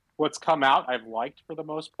tell. What's come out, I've liked for the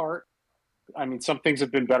most part. I mean, some things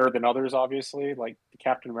have been better than others, obviously. Like the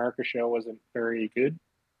Captain America show wasn't very good.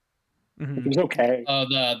 Mm-hmm. It was okay.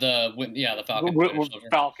 The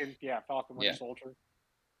Falcon. Falcon Winter Soldier.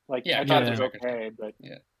 Like I thought it was okay, but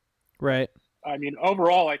right. I mean,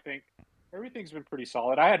 overall, I think everything's been pretty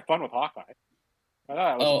solid. I had fun with Hawkeye. I thought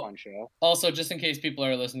that was a fun show. Also, just in case people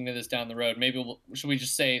are listening to this down the road, maybe should we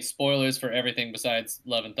just say spoilers for everything besides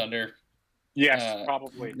Love and Thunder? Yes,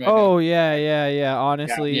 probably. Right yeah.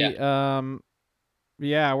 Honestly,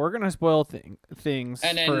 we're gonna spoil things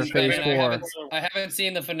for Phase 4. I haven't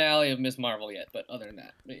seen the finale of Miss Marvel yet, but other than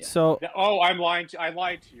that, So I'm lying. I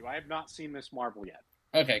lied to you. I have not seen Miss Marvel yet.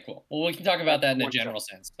 Okay, cool. Well, we can talk about that in a general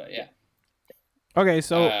sense, but yeah. Okay,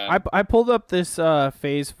 so I pulled up this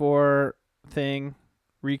Phase 4 thing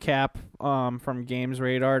recap from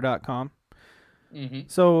GamesRadar.com. Mm-hmm.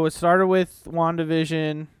 So it started with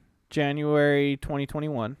WandaVision, January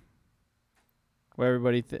 2021. Where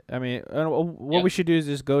everybody, what we should do is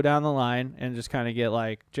just go down the line and just kind of get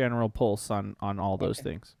like general pulse on all those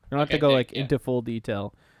things. You don't have to go into full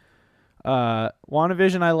detail.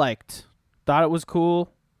 WandaVision I liked. Thought it was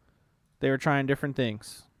cool. They were trying different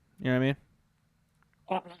things. You know what I mean?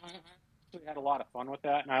 I had a lot of fun with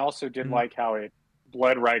that, and I also did like how it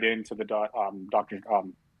bled right into the Doctor.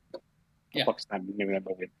 What's the name of that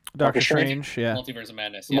movie? Doctor Strange. Yeah. Multiverse of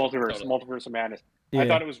Madness. Yeah, Multiverse of Madness. Yeah. I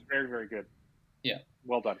thought it was very, very good. Yeah.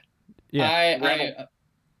 Well done. Yeah.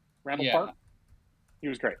 Randall Park. He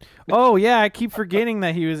was great. Oh yeah, I keep forgetting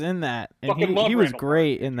that he was in that, and he was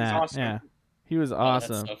great in that. Awesome. Yeah, he was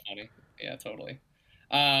awesome. That's so funny. Yeah, totally.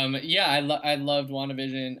 I loved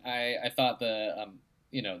WandaVision. I thought the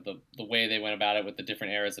way they went about it with the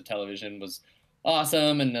different eras of television was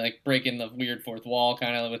awesome, and like breaking the weird fourth wall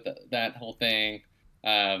kind of with that whole thing.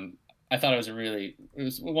 I thought it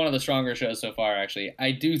was one of the stronger shows so far. Actually,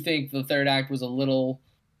 I do think the third act was a little.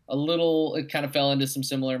 It kind of fell into some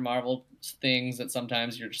similar Marvel things that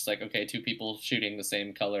sometimes you're just like, okay, two people shooting the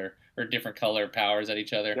same color or different color powers at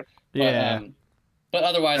each other. Yep. But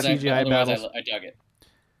otherwise, I dug it.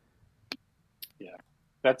 Yeah,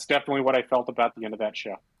 that's definitely what I felt about the end of that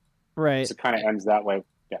show. Right. It kind of ends that way.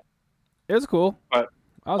 Yeah. It was cool. But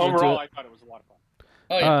overall, I thought it was a lot of fun.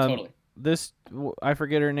 Oh, yeah, totally. I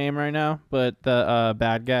forget her name right now, but the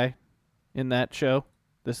bad guy in that show,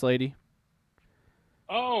 this lady.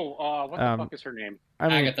 Oh, what the fuck is her name?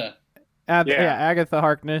 Agatha. Agatha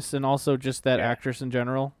Harkness, and also just that actress in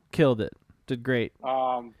general. Killed it. Did great.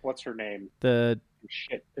 What's her name?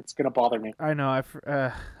 Shit, it's gonna bother me. I know. I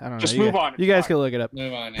don't know. Just move on. You guys can look it up.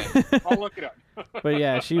 Move on. Yeah. I'll look it up. But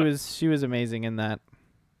yeah, she was amazing in that.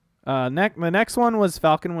 The next one was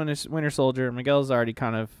Falcon Winter Soldier. Miguel's already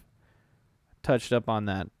kind of touched up on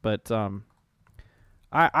that, but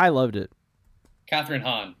I loved it. Catherine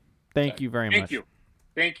Hahn. Thank you very much.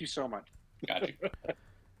 Thank you so much. Got you.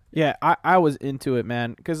 Yeah, I was into it,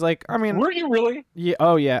 man. Because, like, I mean... Were you really? Yeah.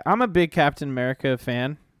 Oh, yeah. I'm a big Captain America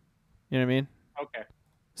fan. You know what I mean? Okay.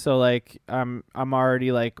 So, like, I'm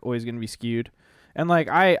already, like, always going to be skewed. And, like,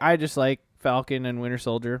 I just like Falcon and Winter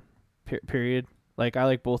Soldier, period. Like, I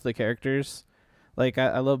like both the characters. Like,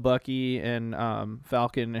 I love Bucky and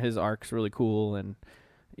Falcon. His arc's really cool. And,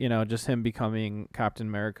 you know, just him becoming Captain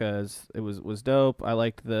America was dope. I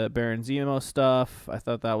liked the Baron Zemo stuff. I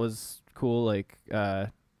thought that was cool. Like,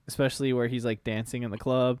 especially where he's like dancing in the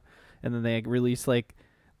club, and then they released like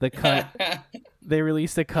the cut. They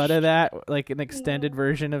released a cut of that, like an extended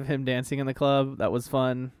version of him dancing in the club. That was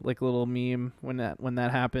fun, like a little meme when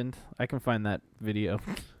that happened. I can find that video.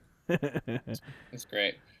 That's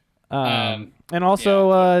great. And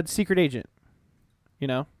also Secret Agent. You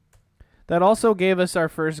know, that also gave us our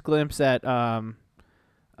first glimpse at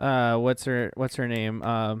what's her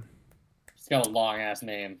name? She's got a long ass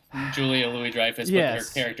name, Julia Louis-Dreyfus. Yes. But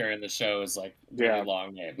her character in the show is like a really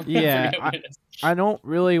long name. Yeah, I don't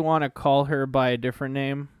really want to call her by a different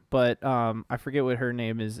name, but I forget what her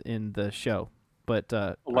name is in the show. But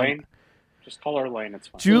Elaine, just call her Elaine. It's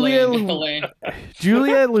fine. Julia Elaine.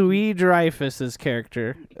 Louis-Dreyfus's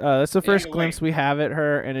character. That's the first glimpse we have at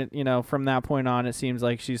her, and it, you know, from that point on, it seems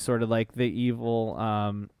like she's sort of like the evil.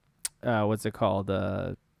 What's it called?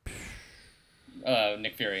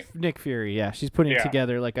 Nick Fury. Nick Fury, yeah. She's putting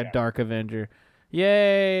together like a dark Avenger.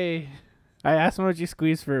 Yay! I asked Mochi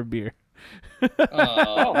Squeeze for a beer.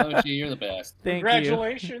 Oh, Mochi, you're the best. Thank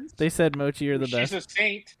Congratulations. You. They said Mochi, you're the best. She's a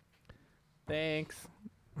saint. Thanks.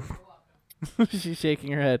 She's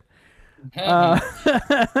shaking her head.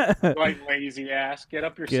 Like lazy ass. Get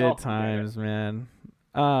up yourself. Good times, man.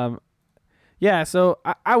 Yeah, so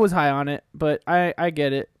I was high on it, but I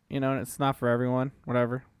get it. You know, it's not for everyone.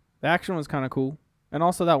 Whatever. The action was kind of cool. And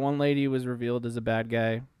also that one lady was revealed as a bad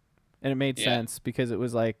guy. And it made sense because it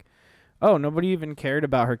was like, oh, nobody even cared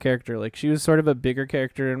about her character. Like, she was sort of a bigger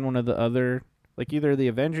character in one of the other, like, either the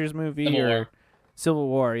Avengers movie or Civil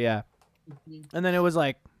War, yeah. And then it was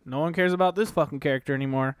like, no one cares about this fucking character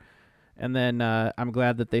anymore. And then I'm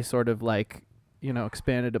glad that they sort of, like, you know,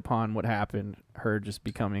 expanded upon what happened, her just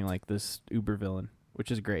becoming, like, this uber villain,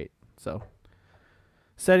 which is great. So,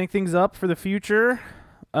 setting things up for the future.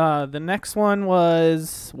 The next one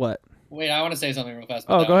was what? Wait, I want to say something real fast.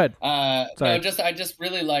 Oh, go ahead. No, I just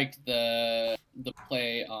really liked the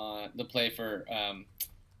play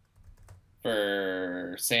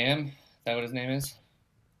for Sam. Is that what his name is?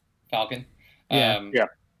 Falcon. Yeah.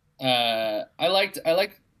 I liked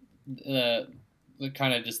the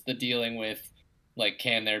kind of just the dealing with, like,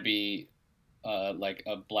 can there be like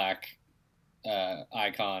a black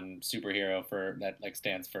icon superhero for that, like,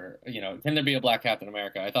 stands for, you know, can there be a black Captain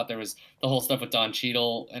America? I thought there was the whole stuff with Don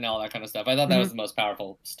Cheadle and all that kind of stuff. I thought that was the most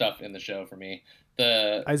powerful stuff in the show for me.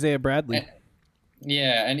 The Isaiah Bradley.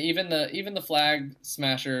 Yeah, and even the flag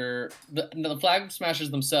smasher, the flag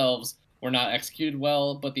smashers themselves were not executed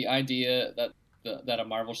well, but the idea that a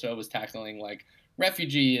Marvel show was tackling, like,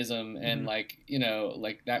 refugeeism and like, you know,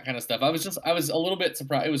 like that kind of stuff. I was a little bit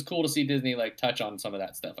surprised. It was cool to see Disney, like, touch on some of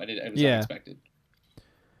that stuff. It was unexpected.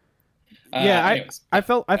 Anyways, I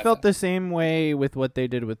felt the same way with what they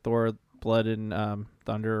did with Thor Blood and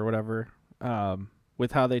Thunder or whatever,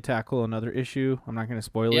 with how they tackle another issue. I'm not going to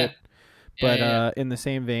spoil it. But in the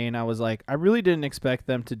same vein, I was like, I really didn't expect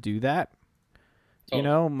them to do that. Totally. You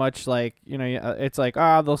know, much like, you know, it's like,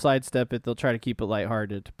 they'll sidestep it. They'll try to keep it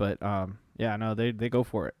lighthearted. But yeah, no, they go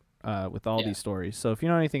for it with all these stories. So if you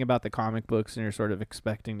know anything about the comic books and you're sort of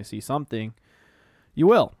expecting to see something, you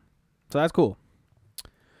will. So that's cool.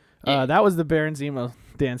 That was the Baron Zemo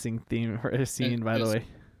dancing theme scene, by the way.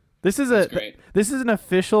 This is an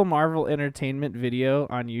official Marvel Entertainment video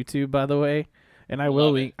on YouTube, by the way. And I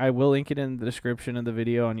will link it in the description of the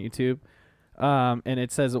video on YouTube. And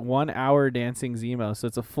it says 1 hour dancing Zemo, so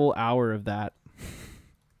it's a full hour of that.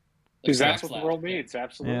 Because that's what the world needs,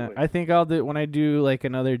 absolutely. Yeah, I think I'll do, when I do like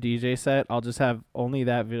another DJ set, I'll just have only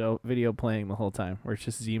that video playing the whole time, where it's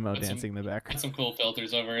just Zemo dancing in the background. Some cool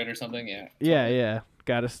filters over it or something, yeah. Yeah.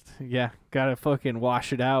 Gotta fucking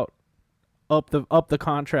wash it out, up the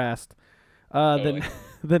contrast. Totally.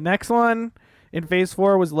 The next one in Phase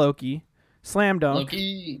 4 was Loki. Slam dunk.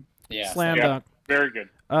 Loki. Yeah. Slam dunk. Very good.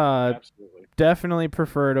 Absolutely. Definitely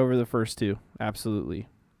preferred over the first two. Absolutely.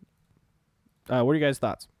 What are you guys'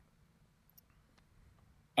 thoughts?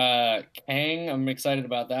 Kang, I'm excited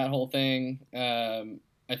about that whole thing.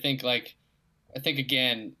 I think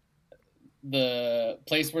again, the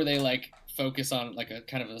place where they, like, focus on, like, a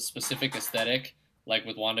kind of a specific aesthetic, like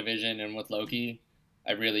with WandaVision and with Loki,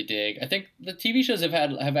 I really dig. I think the TV shows have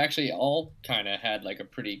actually all kind of had, like, a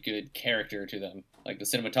pretty good character to them. Like, the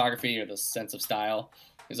cinematography or the sense of style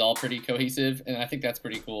is all pretty cohesive, and I think that's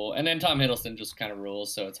pretty cool. And then Tom Hiddleston just kind of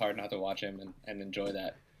rules, so it's hard not to watch him and enjoy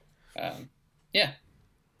that. Yeah.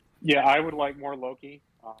 Yeah, I would like more Loki.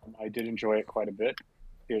 I did enjoy it quite a bit.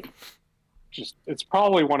 It's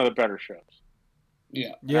probably one of the better shows.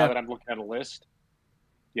 Yeah. Now that I'm looking at a list,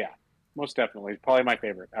 yeah, most definitely, probably my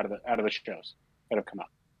favorite out of the shows that have come out.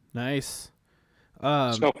 Nice.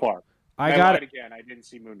 So far, I didn't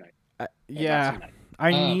see Moon Knight. Yeah,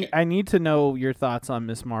 I need to know your thoughts on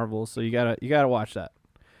Miss Marvel, so you gotta watch that,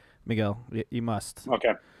 Miguel. You must.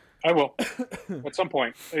 Okay, I will at some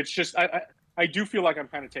point. It's just I do feel like I'm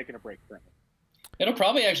kind of taking a break from it. It'll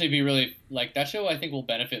probably actually be really, like, that show, I think, will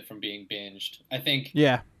benefit from being binged. I think.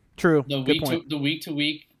 Yeah, true. The week to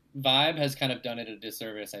week vibe has kind of done it a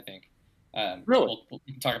disservice, I think. Really?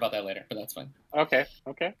 We can talk about that later, but that's fine. Okay.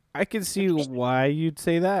 I can see why you'd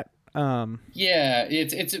say that. Yeah,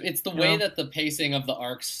 it's the way that the pacing of the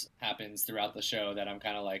arcs happens throughout the show that I'm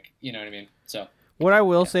kind of like, you know what I mean? So. What I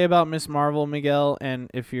will say about Miss Marvel, Miguel,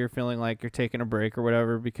 and if you're feeling like you're taking a break or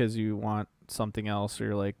whatever because you want something else or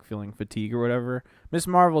you're, like, feeling fatigue or whatever, Miss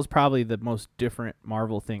Marvel is probably the most different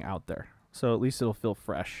Marvel thing out there. So at least it'll feel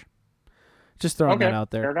fresh. Just throwing that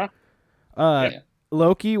out there. Fair enough.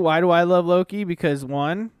 Loki, why do I love Loki? Because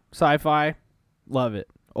 1, sci-fi, love it.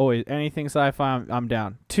 Always, anything sci-fi, I'm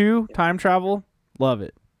down. 2, time travel, love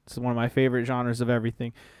it. It's one of my favorite genres of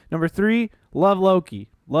everything. Number 3, love Loki.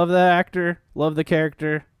 Love the actor, love the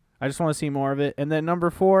character. I just want to see more of it. And then number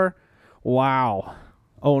 4, wow,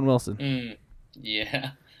 Owen Wilson.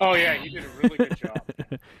 Yeah. Oh yeah, he did a really good job.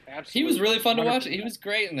 Absolutely. He was really fun to watch. He was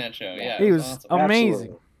great in that show. Yeah, he was awesome. Amazing.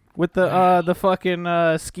 Absolutely. With the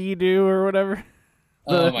fucking ski-doo or whatever.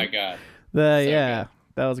 Oh my god. Yeah.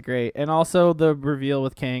 That was great. And also the reveal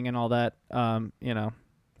with Kang and all that, you know,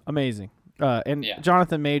 amazing. And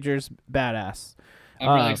Jonathan Majors, badass.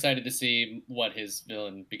 I'm really excited to see what his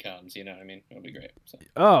villain becomes. You know what I mean? It'll be great. So.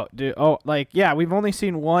 Oh, dude. Oh, like, yeah, we've only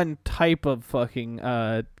seen one type of fucking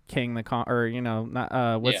King the Conqueror, or, you know,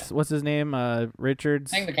 not what's his name?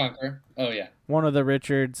 Richards. King the Conqueror. Oh yeah. One of the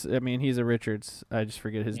Richards. I mean, he's a Richards. I just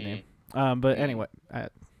forget his name. But anyway,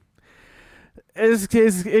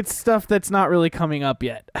 it's stuff that's not really coming up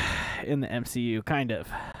yet in the MCU, kind of.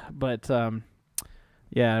 But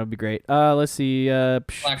yeah, it'll be great. Let's see.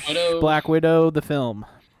 Black Widow. Black Widow, the film.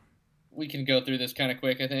 We can go through this kind of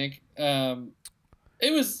quick, I think.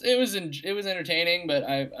 It was entertaining, but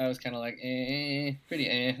I was kind of like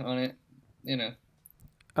pretty on it, you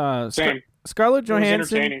know. Same. Scarlett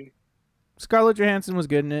Johansson. Scarlett Johansson was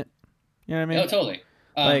good in it. You know what I mean? Oh, totally.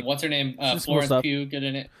 Like, what's her name? Florence Pugh, good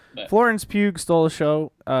in it. But. Florence Pugh stole the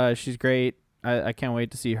show. She's great. I can't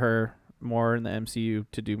wait to see her more in the MCU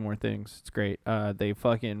to do more things. It's great. They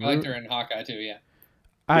fucking. I liked her in Hawkeye too. Yeah.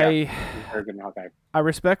 Very good in Hawkeye. I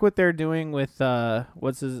respect what they're doing with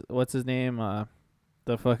what's his name?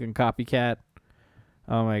 The fucking copycat.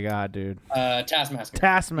 Oh my god, dude.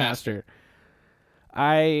 Taskmaster.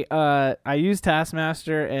 I used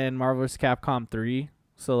Taskmaster in Marvel vs. Capcom 3,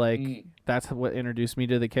 so like that's what introduced me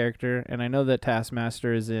to the character, and I know that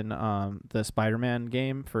Taskmaster is in the Spider-Man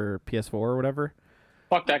game for PS4 or whatever.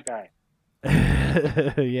 Fuck that guy.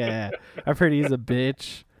 Yeah, I've heard he's a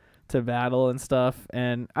bitch to battle and stuff,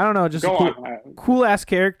 and I don't know, just a cool ass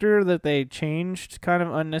character that they changed kind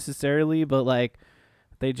of unnecessarily, but like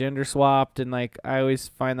they gender swapped, and like I always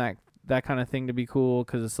find that kind of thing to be cool,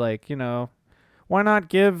 because it's like, you know, why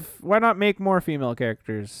not make more female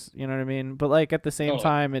characters? You know what I mean? But like at the same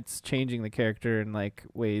time, it's changing the character in like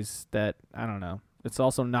ways that, I don't know. It's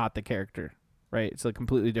also not the character, right? It's a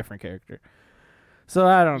completely different character. So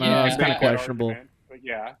I don't know. Yeah, it's kind of questionable. But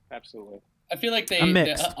yeah, absolutely. I feel like they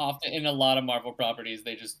often in a lot of Marvel properties,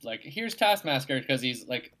 they just like, here's Taskmaster because he's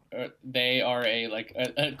like they are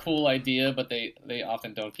a cool idea, but they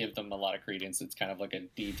often don't give them a lot of credence. It's kind of like a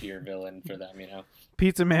D tier villain for them, you know.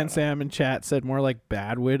 Pizza Man Sam in chat said more like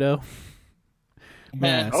Bad Widow.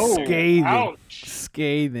 Man, scathing. Ouch.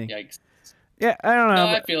 Scathing. Yikes. Yeah, I don't know. No,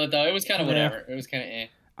 I feel it though. It was kind of whatever. It was kind of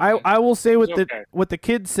I will say what the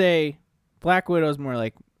kids say, Black Widow's more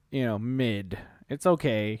like, you know, mid. It's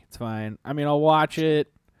okay. It's fine. I mean, I'll watch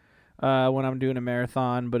it when I'm doing a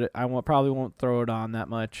marathon, but I probably won't throw it on that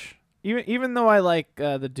much. Even though I like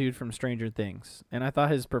the dude from Stranger Things, and I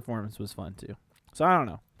thought his performance was fun too. So I don't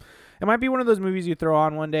know. It might be one of those movies you throw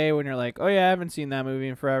on one day when you're like, oh yeah, I haven't seen that movie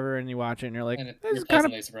in forever, and you watch it and you're like, this is kind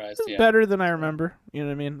of better than I remember. You know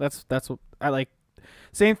what I mean? That's what I like.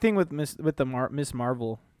 Same thing with Miss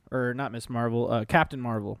Marvel, or not Miss Marvel, Captain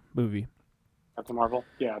Marvel movie. Captain Marvel,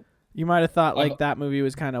 yeah. You might have thought like that movie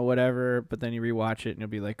was kind of whatever, but then you rewatch it and you'll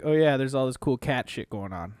be like, oh yeah, there's all this cool cat shit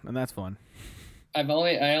going on, and that's fun. I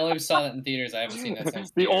only saw that in theaters. I haven't seen that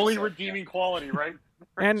since. The only redeeming quality, right?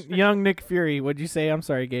 And young Nick Fury, what'd you say? I'm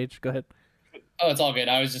sorry, Gage. Go ahead. Oh, it's all good.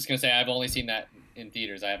 I was just gonna say I've only seen that in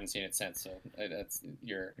theaters. I haven't seen it since, so that's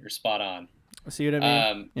you're spot on. See what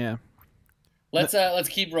I mean? Yeah. Let's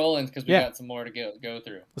keep rolling because we got some more to go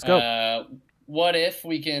through. Let's go. What if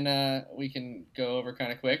we can go over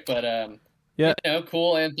kind of quick, but you know,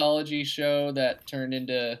 cool anthology show that turned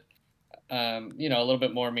into you know, a little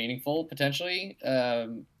bit more meaningful potentially. I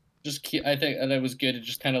think that it was good to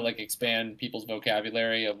just kind of like expand people's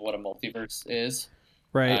vocabulary of what a multiverse is,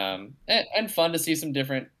 right? And fun to see some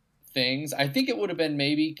different things. I think it would have been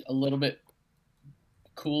maybe a little bit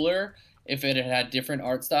cooler if it had different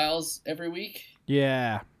art styles every week.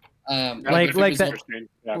 Yeah. Like the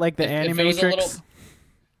Animatrix,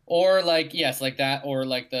 or like like that, or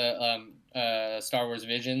like the Star Wars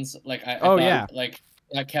Visions. Like I thought, like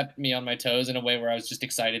that kept me on my toes in a way where I was just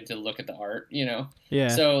excited to look at the art, you know. Yeah.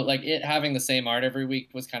 So like it having the same art every week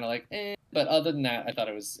was kind of like, but other than that, I thought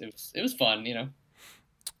it was fun, you know.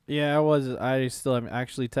 Yeah, it was. I still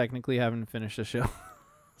actually technically haven't finished the show,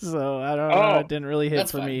 so I don't know. It didn't really hit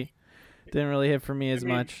for me. Didn't really hit for me as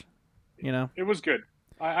much, you know. It was good.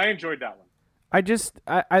 I enjoyed that one.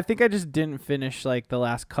 I think I just didn't finish like the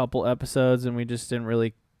last couple episodes, and we just didn't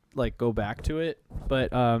really like go back to it.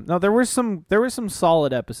 But no, there were some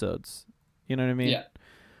solid episodes. You know what I mean?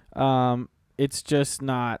 Yeah. It's just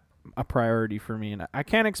not a priority for me, and I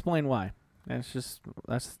can't explain why. That's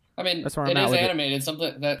where I'm at. It is animated.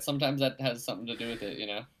 Something that sometimes that has something to do with it, you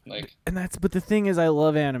know. Like. But the thing is, I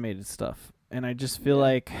love animated stuff, and I just feel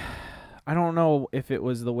like. I don't know if it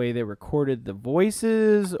was the way they recorded the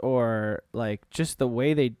voices or like just the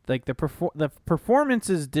way they like the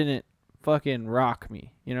performances didn't fucking rock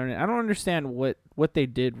me. You know what I mean? I don't understand what they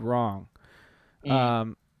did wrong.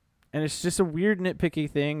 And it's just a weird nitpicky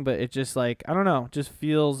thing, but it just like, I don't know, just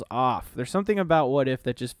feels off. There's something about What If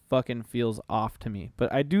that just fucking feels off to me.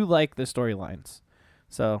 But I do like the storylines.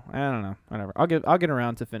 So, I don't know. Whatever. I'll get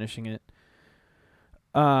around to finishing it.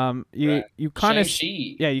 You kind of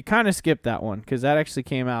you kind of skipped that one cuz that actually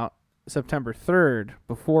came out September 3rd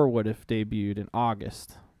before What If debuted in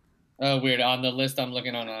August. Oh, weird. On the list I'm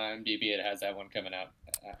looking on IMDb, it has that one coming out.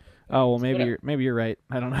 Oh, well, maybe you're right.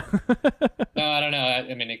 I don't know. No, I don't know.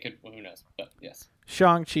 I mean, it could. Who knows? But yes.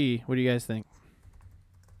 Shang-Chi. What do you guys think?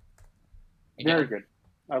 Very good.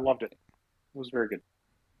 I loved it. It was very good.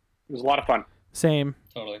 It was a lot of fun. Same.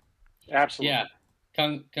 Totally. Absolutely. Yeah.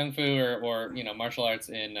 Kung fu or martial arts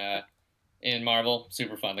in Marvel,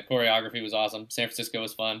 super fun. The choreography was awesome. San Francisco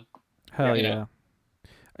was fun. Hell yeah.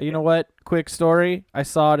 You know what? Quick story. I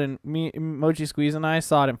saw it in Mochi Squeeze and I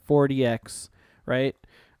saw it in 40X, right?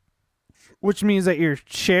 Which means that your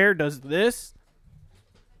chair does this.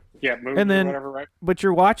 Yeah, move and then, or whatever, right? But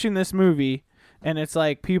you're watching this movie, and it's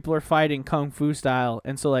like people are fighting kung fu style,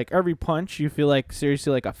 and so like every punch you feel like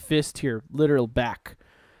seriously like a fist to your literal back,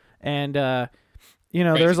 and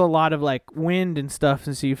there's a lot of like wind and stuff,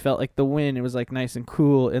 and so you felt like the wind. It was like nice and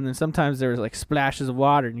cool, and then sometimes there was like splashes of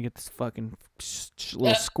water, and you get this fucking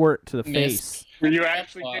little squirt to the face. Were you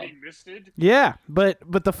actually getting misted? Yeah, but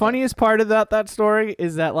the funniest part of that story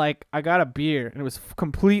is that like I got a beer and it was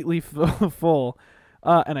completely full,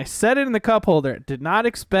 and I set it in the cup holder. Did not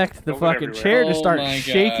expect the fucking chair to start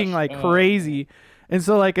shaking like crazy, and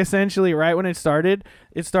so like essentially right when it started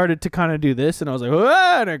to kind of do this, and I was like,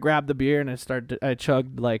 whoa, and I grabbed the beer and I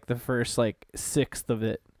chugged like the first like sixth of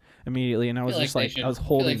it immediately, and I was just like I was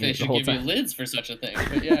holding it the whole time. They should give you lids for such a thing,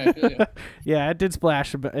 but yeah, I feel you. Yeah, it did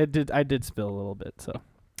splash, but I did spill a little bit. So,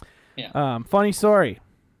 yeah. Funny story.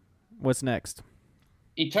 What's next?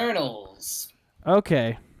 Eternals.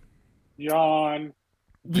 Okay. Yawn.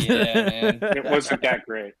 Yeah, man. It wasn't that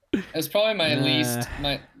great. It's probably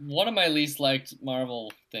one of my least liked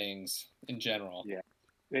Marvel things in general. Yeah,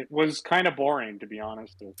 it was kind of boring, to be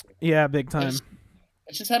honest with you. Yeah, big time.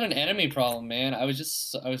 It just had an enemy problem, man. I was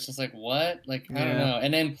just like, what? Like, I don't know.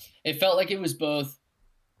 And then it felt like it was both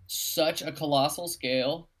such a colossal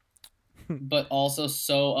scale, but also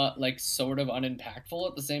so like sort of unimpactful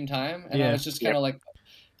at the same time. And I was just kind of like,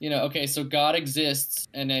 okay, so God exists,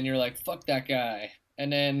 and then you're like, fuck that guy,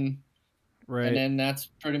 and then that's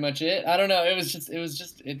pretty much it. I don't know. It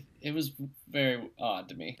was very odd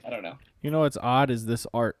to me. I don't know. You know what's odd is this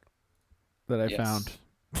art that I found.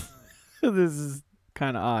 This is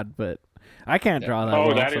kind of odd, but I can't draw that.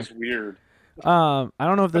 Oh, that is weird. I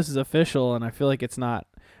don't know if this is official, and I feel like it's not.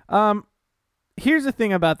 Here's the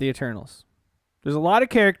thing about the Eternals. There's a lot of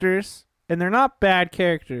characters, and they're not bad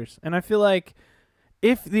characters. And I feel like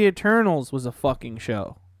if the Eternals was a fucking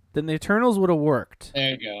show, then the Eternals would have worked. There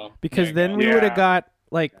you go. Because then we would have got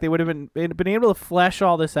like they would have been able to flesh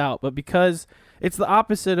all this out. But because it's the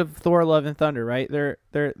opposite of Thor: Love and Thunder, right?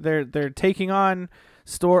 They're taking on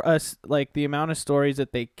like the amount of stories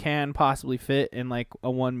that they can possibly fit in like a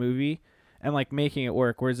one movie and like making it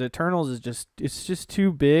work, whereas Eternals is just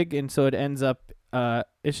too big, and so it ends up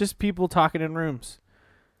it's just people talking in rooms.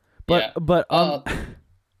 But that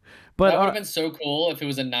would have been so cool if it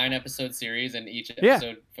was a 9-episode series and each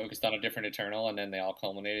episode focused on a different Eternal, and then they all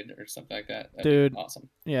culminated or something like that. That'd be awesome.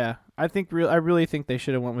 Yeah, I really think they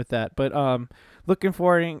should have went with that. But looking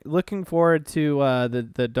forward to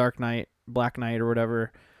the Dark Knight, Black Knight, or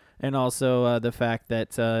whatever, and also the fact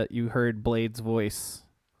that you heard Blade's voice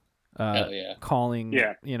calling.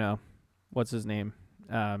 What's his name?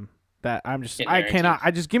 That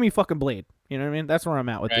I just give me fucking Blade. You know what I mean? That's where I'm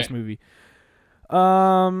at with this movie.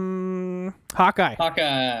 Hawkeye.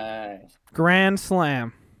 Grand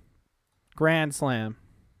Slam.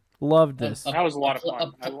 Loved this. That was a lot of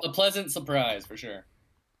fun. A pleasant surprise for sure.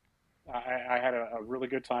 I had a really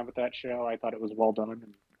good time with that show. I thought it was well done.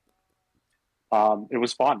 And, it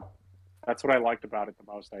was fun. That's what I liked about it the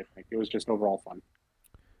most, I think. It was just overall fun.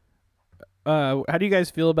 How do you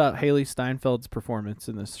guys feel about Haley Steinfeld's performance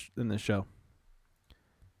in this show?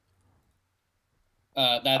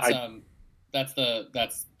 That's the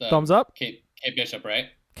thumbs up. Kate Bishop, right?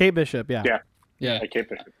 Kate Bishop, yeah. Kate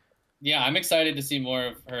Bishop. Yeah, I'm excited to see more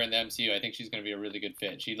of her in the MCU. I think she's going to be a really good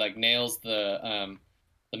fit. She like nails the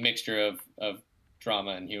mixture of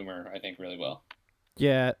drama and humor, I think, really well.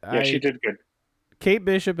 Yeah, she did good. Kate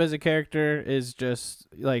Bishop as a character is just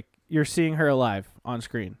like you're seeing her alive on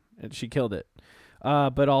screen, and she killed it.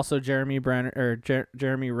 But also Jeremy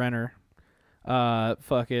Renner,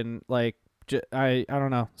 fucking like I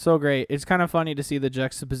don't know, so great. It's kind of funny to see the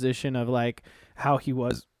juxtaposition of like how he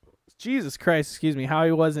was, Jesus Christ, excuse me, how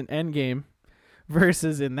he was in Endgame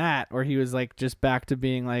versus in that where he was like just back to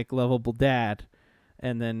being like lovable dad,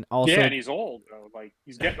 and then also and he's old though. Like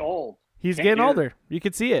he's getting old. He's getting older. You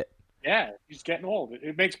could see it. Yeah, he's getting old.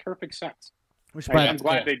 It makes perfect sense. I'm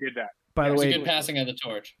glad they did that. By the way, it's a good passing of the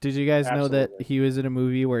torch. Did you guys know that he was in a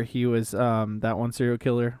movie where he was that one serial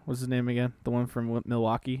killer? What's his name again? The one from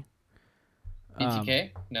Milwaukee.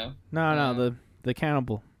 BTK? No. No, the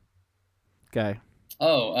cannibal guy.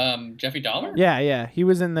 Oh, Jeffrey Dahmer? Yeah. He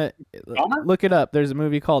was in the. Dahmer? Look it up. There's a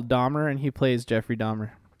movie called Dahmer, and he plays Jeffrey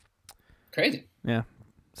Dahmer. Crazy. Yeah.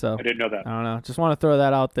 So I didn't know that. I don't know. Just want to throw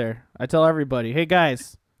that out there. I tell everybody, hey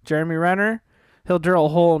guys, Jeremy Renner, he'll drill a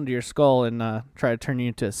hole into your skull and try to turn you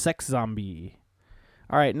into a sex zombie.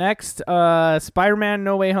 All right, next, Spider-Man: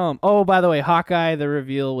 No Way Home. Oh, by the way, Hawkeye, the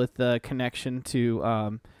reveal with the connection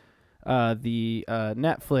to the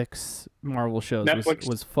Netflix Marvel shows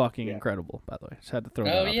was fucking incredible. By the way, just had to throw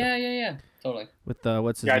that out there. Yeah, totally. With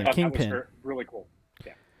what's his name, Kingpin. That was really cool.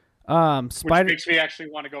 Which makes me actually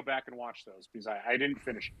want to go back and watch those because I didn't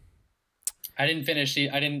finish. I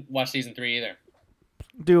didn't watch season 3 either.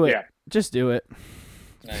 Do it. Yeah. Just do it.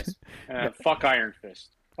 Nice. Fuck Iron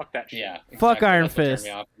Fist. Fuck that shit. Yeah. Exactly. Fuck Iron Fist.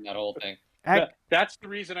 Turned me off from that whole thing. That's the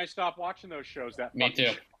reason I stopped watching those shows.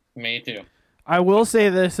 Me too. I will say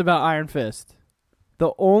this about Iron Fist.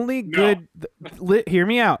 The only good... hear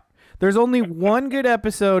me out. There's only one good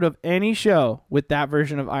episode of any show with that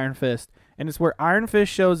version of Iron Fist, and it's where Iron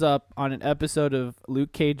Fist shows up on an episode of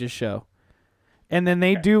Luke Cage's show. And then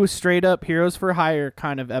they do a straight-up Heroes for Hire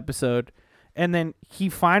kind of episode, and then he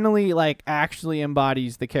finally actually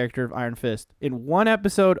embodies the character of Iron Fist in one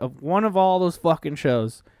episode of one of all those fucking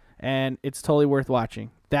shows, and it's totally worth watching.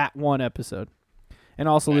 That one episode. And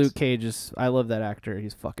also Luke Cage I love that actor.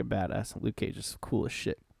 He's fucking badass. Luke Cage is cool as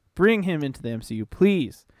shit. Bring him into the MCU,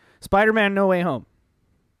 please. Spider-Man: No Way Home.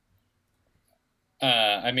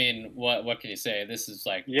 I mean, what can you say? This is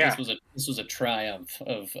this was a triumph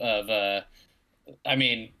of I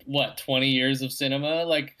mean, 20 years of cinema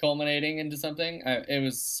culminating into something. It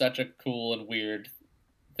was such a cool and weird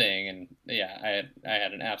thing, and I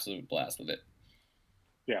had an absolute blast with it.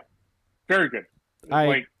 Yeah, very good.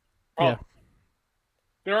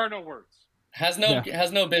 There are no words. Has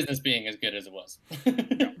no business being as good as it was.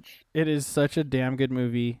 It is such a damn good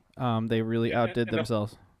movie. They really outdid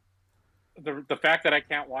themselves. The fact that I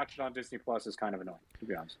can't watch it on Disney Plus is kind of annoying, to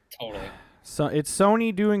be honest. Totally. So it's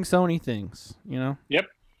Sony doing Sony things, you know? Yep.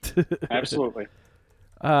 Absolutely.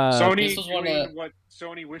 Sony doing what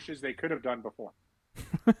Sony wishes they could have done before.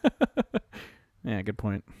 Yeah, good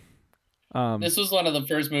point. This was one of the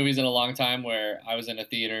first movies in a long time where I was in a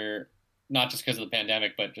theater, not just because of the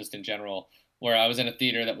pandemic, but just in general, where I was in a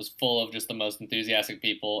theater that was full of just the most enthusiastic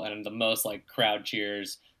people and the most crowd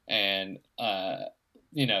cheers and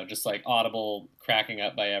just audible cracking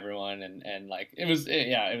up by everyone, and it was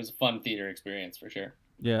a fun theater experience for sure.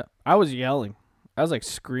 Yeah, I was yelling. I was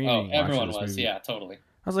screaming. Oh, everyone was. Movie. Yeah, totally. I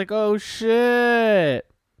was like, "Oh shit!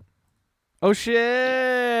 Oh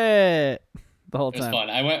shit!" The whole time. It was fun.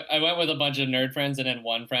 I went with a bunch of nerd friends, and then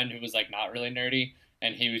one friend who was not really nerdy,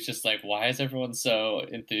 and he was just like, "Why is everyone so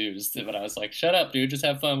enthused?" But I was like, "Shut up, dude. Just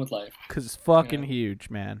have fun with life." 'Cause it's fucking huge,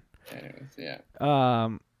 man. Anyways, yeah.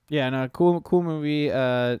 Yeah, no, cool movie.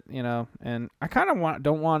 And I kind of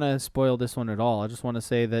don't want to spoil this one at all. I just want to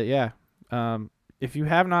say that, if you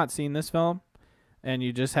have not seen this film, and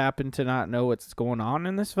you just happen to not know what's going on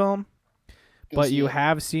in this film, but you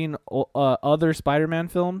have seen other Spider-Man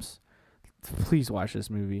films, please watch this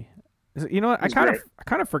movie. You know what? I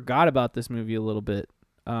kind of forgot about this movie a little bit.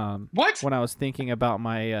 When I was thinking about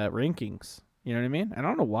my rankings, you know what I mean? I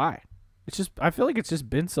don't know why. It's just I feel like it's just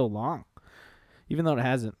been so long. Even though it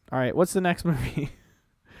hasn't. All right, what's the next movie?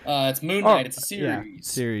 It's Moon Knight. It's a series. Yeah,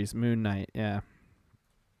 series, Moon Knight, yeah.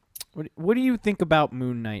 What do you think about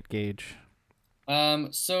Moon Knight, Gage?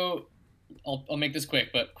 So I'll make this quick,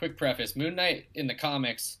 but quick preface. Moon Knight in the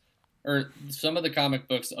comics, or some of the comic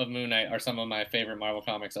books of Moon Knight are some of my favorite Marvel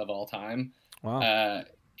comics of all time. Wow.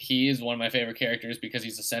 He is one of my favorite characters because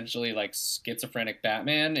he's essentially schizophrenic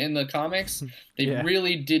Batman in the comics. They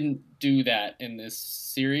really didn't do that in this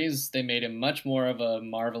series. They made him much more of a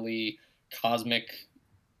Marvel-y cosmic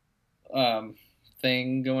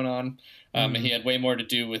thing going on. He had way more to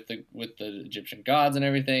do with the Egyptian gods and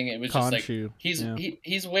everything. It was just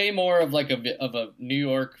he's way more of a New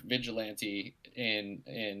York vigilante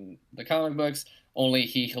in the comic books. Only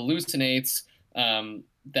he hallucinates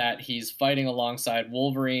that he's fighting alongside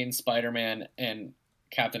Wolverine, Spider-Man, and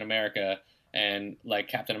Captain America, and like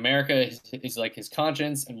Captain America is like his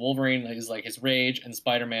conscience, and Wolverine is like his rage, and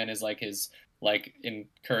Spider-Man is like his like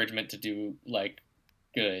encouragement to do like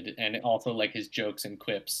good, and also like his jokes and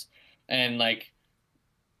quips, and like,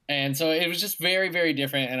 and so it was just very, very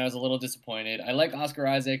different, and I was a little disappointed. I like Oscar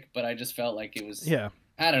Isaac, but I just felt like it was,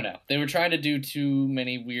 I don't know, they were trying to do too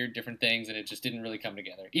many weird different things, and it just didn't really come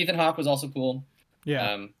together. Ethan Hawke was also cool,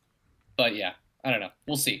 but yeah, I don't know,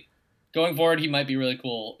 we'll see. Going forward, he might be really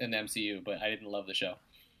cool in the MCU, but I didn't love the show.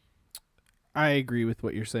 I agree with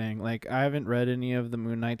what you're saying. Like, I haven't read any of the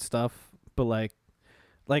Moon Knight stuff, but like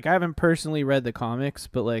I haven't personally read the comics,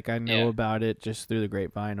 but like I know about it just through the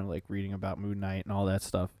grapevine of like reading about Moon Knight and all that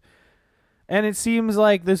stuff. And it seems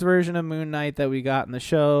like this version of Moon Knight that we got in the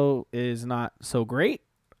show is not so great.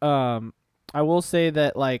 I will say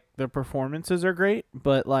that like the performances are great,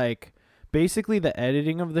 but like basically the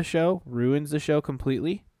editing of the show ruins the show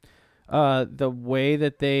completely. The way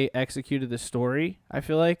that they executed the story, I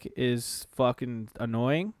feel like, is fucking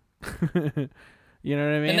annoying. You know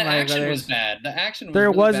what I mean? And the like, action was bad. The action was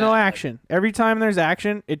there really was bad. no action. Every time there's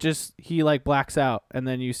action, it just he like blacks out, and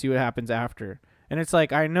then you see what happens after. And it's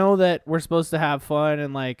like, I know that we're supposed to have fun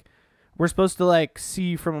and like we're supposed to like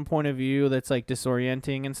see from a point of view that's like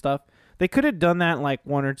disorienting and stuff. They could have done that in like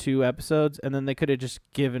 1 or 2 episodes, and then they could have just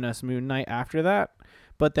given us Moon Knight after that.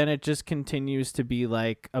 But then it just continues to be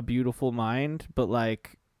like A Beautiful Mind, but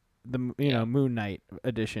like the know Moon Knight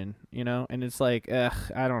edition, you know. And it's like,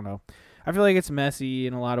 I don't know. I feel like it's messy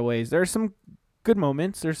in a lot of ways. There's some good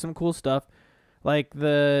moments. There's some cool stuff, like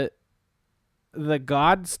the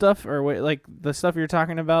god stuff, or like the stuff you're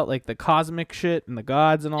talking about, like the cosmic shit and the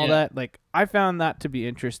gods and all that. Like I found that to be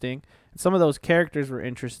interesting. Some of those characters were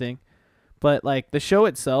interesting, but like the show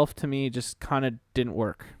itself to me just kind of didn't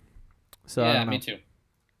work. So I don't know. Me too.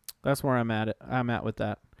 That's where I'm at with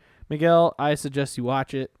that. Miguel, I suggest you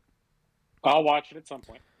watch it. I'll watch it at some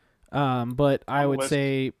point. But I would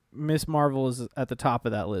say Miss Marvel is at the top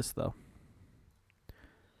of that list, though.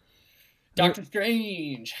 Doctor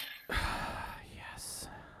Strange. Yes.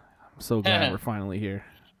 I'm so glad we're finally here.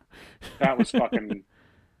 That was fucking...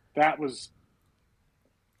 It's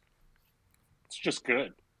just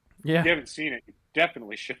good. Yeah. If you haven't seen it, you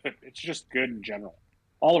definitely should. It's just good in general.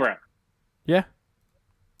 All around. Yeah.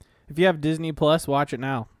 If you have Disney Plus, watch it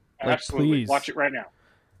now. Like, absolutely. Please. Watch it right now.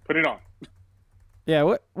 Put it on.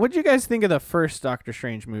 Yeah, what'd you guys think of the first Doctor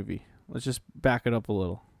Strange movie? Let's just back it up a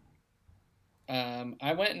little.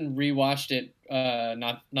 I went and rewatched it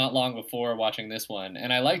not long before watching this one,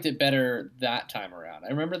 and I liked it better that time around. I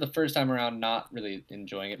remember the first time around not really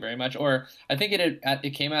enjoying it very much, or I think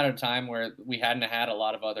it came out at a time where we hadn't had a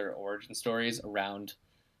lot of other origin stories around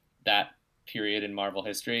that period in Marvel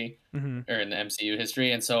history, or in the MCU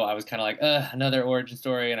history, and so I was kind of like, another origin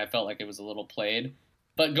story, and I felt like it was a little played.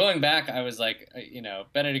 But going back, I was like,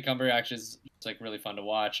 Benedict Cumberbatch is like really fun to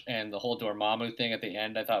watch, and the whole Dormammu thing at the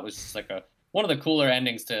end I thought was just like one of the cooler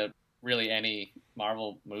endings to really any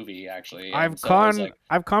Marvel movie, actually. I've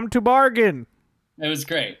come to bargain. It was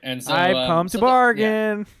great, and so I've come to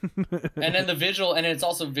bargain. And then the visual, and it's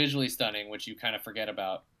also visually stunning, which you kind of forget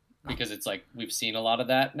about because it's like we've seen a lot of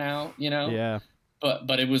that now, Yeah.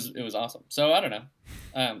 But it was awesome. So I don't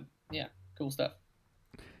know. Cool stuff.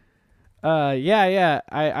 Yeah,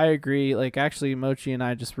 I agree. Like, actually, Mochi and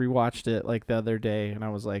I just rewatched it like the other day, and I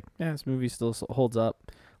was like, yeah, this movie still holds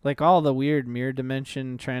up. Like, all the weird mirror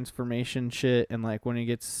dimension transformation shit, and like when he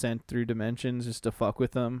gets sent through dimensions just to fuck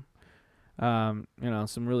with them. Some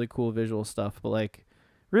really cool visual stuff, but like,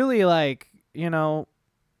 really, like, I don't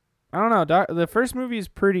know. The first movie is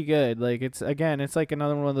pretty good. Like, it's like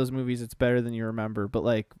another one of those movies. It's better than you remember, but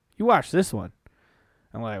like, you watch this one,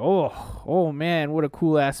 I'm like, oh man, what a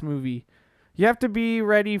cool ass movie. You have to be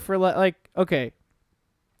ready for like, okay,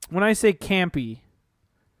 when I say campy,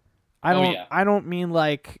 I don't mean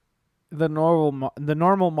like the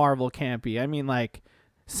normal Marvel campy. I mean like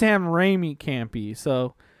Sam Raimi campy.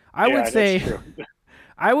 So I would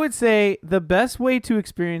say the best way to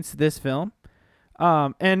experience this film,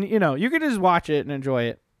 and you could just watch it and enjoy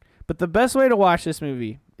it, but the best way to watch this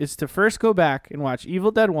movie is to first go back and watch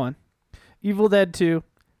Evil Dead 1, Evil Dead 2,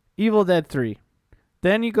 Evil Dead 3.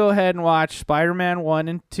 Then you go ahead and watch Spider-Man 1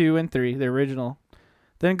 and 2 and 3, the original.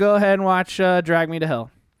 Then go ahead and watch Drag Me to Hell.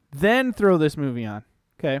 Then throw this movie on,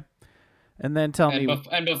 okay? And then tell me.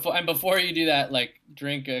 And before you do that, like,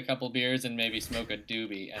 drink a couple beers and maybe smoke a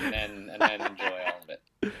doobie, and then enjoy all of it.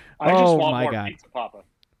 I just want more Pizza Papa.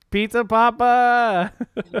 Pizza Papa.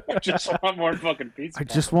 I just want more fucking pizza. I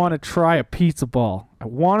just want to try a pizza ball. I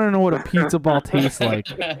want to know what a pizza ball tastes like.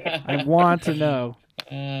 I want to know.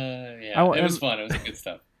 It was fun. It was good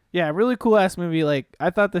stuff. Yeah, really cool ass movie. Like, I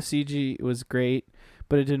thought the CG was great,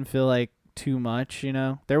 but it didn't feel like too much, you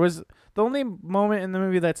know? There was the only moment in the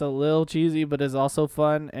movie that's a little cheesy, but is also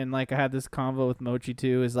fun. And like, I had this convo with Mochi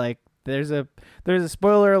too, is like, there's a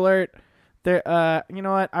spoiler alert. There, you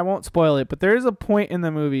know what? I won't spoil it, but there is a point in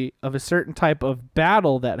the movie of a certain type of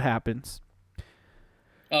battle that happens.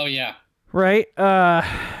 Oh yeah. Right?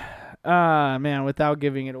 Man, without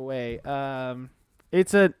giving it away.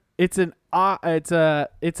 It's a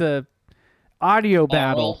audio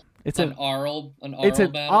battle. It's an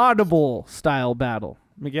audible style battle.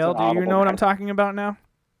 Miguel, do you know what I'm talking about now?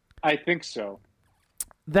 I think so.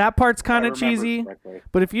 That part's kind of cheesy,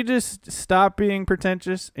 but if you just stop being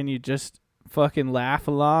pretentious and you just fucking laugh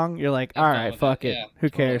along, you're like, all right, fuck it. Yeah, who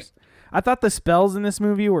cares? I thought the spells in this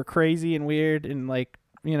movie were crazy and weird and like,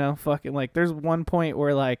 you know, fucking like there's one point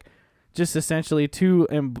where like just essentially two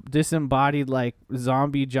disembodied like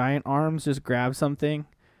zombie giant arms just grab something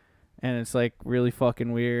and it's like really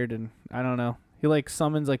fucking weird and I don't know. He like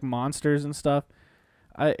summons like monsters and stuff.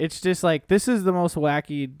 It's just like this is the most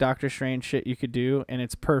wacky Doctor Strange shit you could do and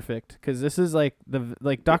it's perfect because this is like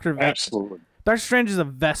Absolutely. Doctor Strange is a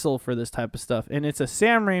vessel for this type of stuff and it's a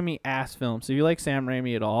Sam Raimi ass film. So if you like Sam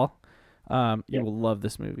Raimi at all, you will love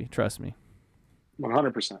this movie. Trust me.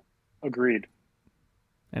 100%. Agreed.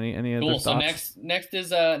 Any other cool. thoughts? So next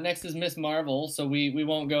is Miss Marvel. So we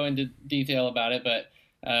won't go into detail about it, but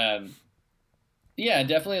yeah,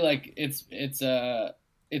 definitely like it's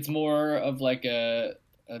more of like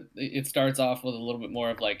it starts off with a little bit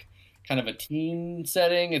more of like kind of a teen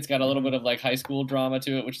setting. It's got a little bit of like high school drama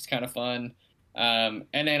to it, which is kind of fun. And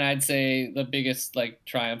then I'd say the biggest like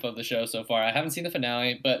triumph of the show so far, I haven't seen the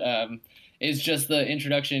finale, but is just the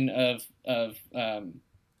introduction of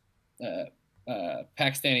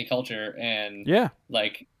Pakistani culture and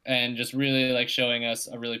and just really like showing us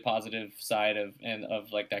a really positive side of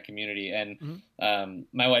like that community. And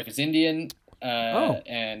my wife is Indian,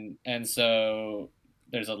 and so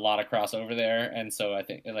there's a lot of crossover there. And so I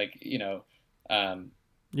think like it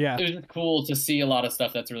was just cool to see a lot of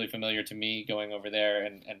stuff that's really familiar to me going over there,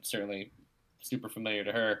 and certainly super familiar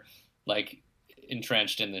to her, like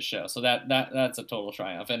entrenched in this show. So that's a total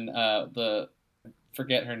triumph. And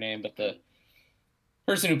forget her name, but the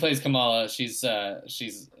person who plays Kamala, she's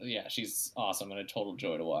awesome and a total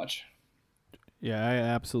joy to watch. Yeah, I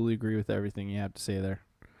absolutely agree with everything you have to say there.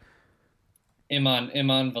 Iman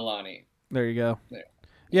Vellani. There you go. There.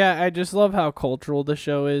 Yeah, I just love how cultural the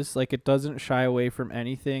show is. Like, it doesn't shy away from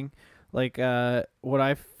anything. Like, what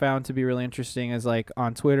I found to be really interesting is, like,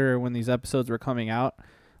 on Twitter when these episodes were coming out,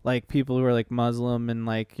 like, people who are, like, Muslim and,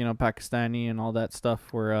 like, you know, Pakistani and all that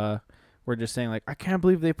stuff were just saying, like, I can't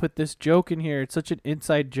believe they put this joke in here. It's such an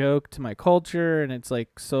inside joke to my culture, and it's,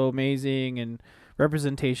 like, so amazing, and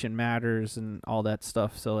representation matters and all that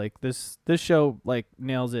stuff. So, like, this show, like,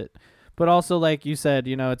 nails it. But also, like you said,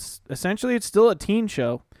 you know, it's still a teen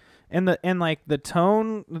show, and like the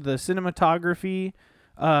tone, the cinematography,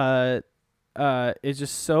 is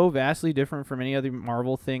just so vastly different from any other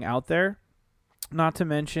Marvel thing out there. Not to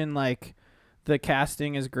mention, like, the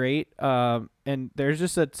casting is great, and there's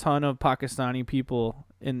just a ton of Pakistani people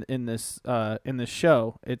in this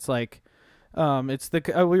show. It's like, it's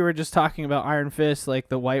we were just talking about Iron Fist, like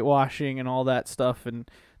the whitewashing and all that stuff,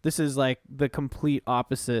 and this is like the complete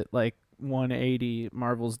opposite, like 180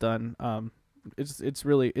 Marvel's done. It's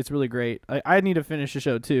really great. I need to finish the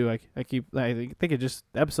show too. I think the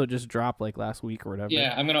episode just dropped like last week or whatever.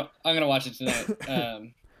 Yeah, I'm gonna watch it tonight.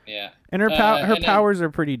 Yeah. And her powers are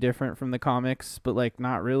pretty different from the comics, but like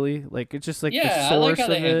not really. Like it's just like the source I like how of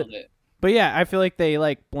they handled it. But yeah, I feel like they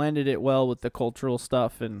like blended it well with the cultural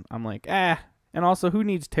stuff, and I'm like, And also, who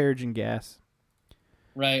needs Terrigen gas?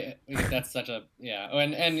 Right. That's such a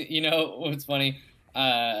And you know what's funny?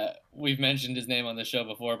 We've mentioned his name on the show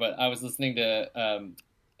before, but I was listening to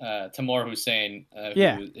Tamoor Hussain,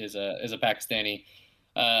 who is a Pakistani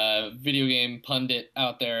video game pundit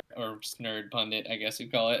out there, or just nerd pundit, I guess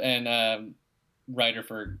you'd call it, and writer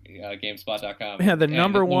for GameSpot.com. Yeah, the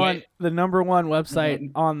number one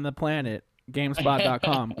website on the planet,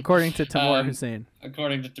 GameSpot.com, according to Tamoor Hussain.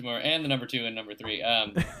 According to Tamoor, and the number 2 and number 3.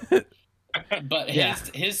 But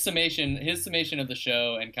his summation of the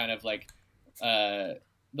show, and kind of like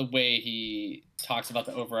the way he talks about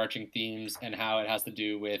the overarching themes and how it has to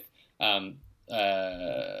do with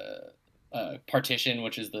partition,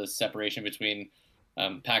 which is the separation between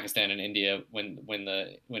Pakistan and India when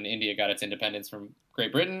India got its independence from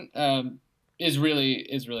Great Britain, is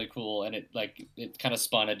really cool, and it kind of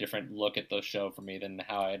spun a different look at the show for me than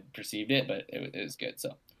how I had perceived it, but it was good.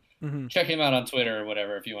 So check him out on Twitter or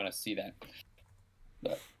whatever if you want to see that.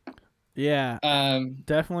 But. Yeah.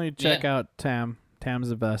 Definitely check out Tam. Tam's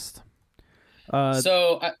the best.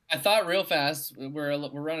 So I thought real fast, we're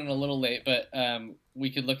running a little late, but we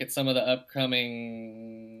could look at some of the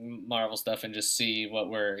upcoming Marvel stuff and just see what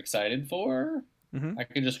we're excited for. Mm-hmm. I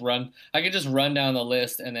could just run down the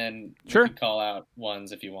list, and then you could call out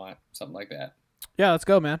ones if you want, something like that. Yeah, let's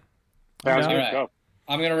go, man. All right. Go.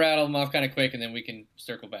 I'm gonna rattle them off kind of quick, and then we can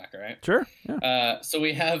circle back. All right. Sure. Yeah. So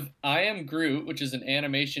we have I Am Groot, which is an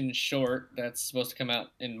animation short that's supposed to come out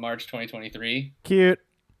in March 2023. Cute.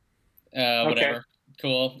 Whatever. Okay.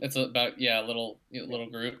 Cool. It's about little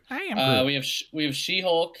Groot. I Am Groot. We have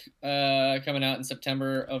She-Hulk coming out in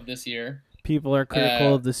September of this year. People are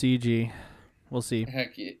critical of the CG. We'll see.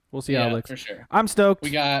 Heck yeah. We'll see how it looks. For sure. I'm stoked.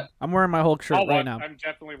 I'm wearing my Hulk shirt right now. I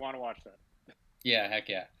definitely want to watch that. Yeah, heck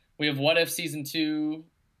yeah. We have What If Season 2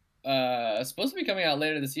 supposed to be coming out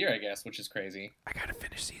later this year, I guess, which is crazy. I gotta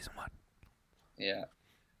finish Season 1. Yeah.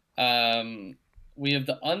 We have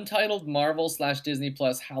the Untitled Marvel/Disney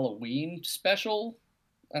Plus Halloween special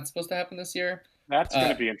that's supposed to happen this year. That's going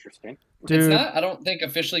to be interesting. Dude. It's not, I don't think,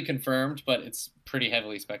 officially confirmed, but it's pretty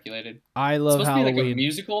heavily speculated. I love it's supposed Halloween. to be like a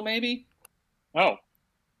musical, maybe? Oh.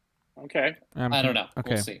 Okay. I don't know.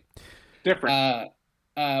 Okay. We'll see. Different.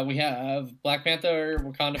 We have Black Panther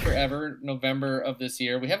Wakanda Forever, November of this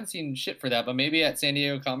year. We haven't seen shit for that, but maybe at San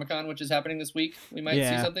Diego Comic-Con, which is happening this week, we might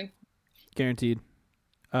see something. Guaranteed.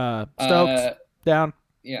 Stoked. Down.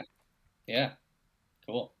 Yeah.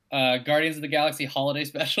 Cool. Guardians of the Galaxy Holiday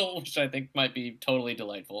Special, which I think might be totally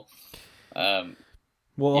delightful.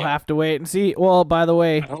 We'll have to wait and see. Well, by the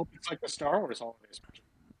way, I hope it's like the Star Wars Holiday Special.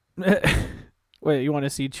 Wait, you want to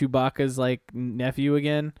see Chewbacca's like nephew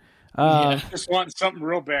again? I just want something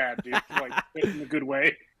real bad, dude. Like in a good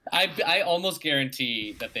way. I almost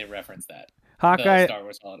guarantee that they reference that. Hawkeye, the Star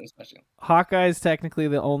Wars Holiday Special. Hawkeye is technically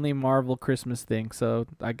the only Marvel Christmas thing, so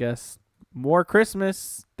I guess more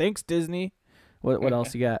Christmas. Thanks, Disney. What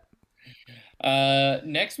else you got?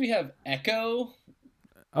 Next we have Echo.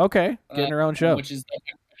 Okay, getting her own show, which is a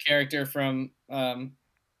character from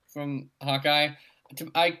Hawkeye.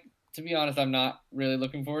 To be honest, I'm not really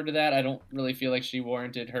looking forward to that. I don't really feel like she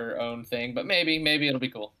warranted her own thing, but maybe it'll be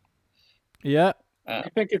cool. Yeah, I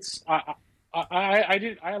think it's.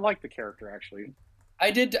 I like the character actually. I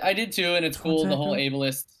did too, and it's cool. The whole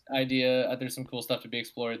ableist idea. There's some cool stuff to be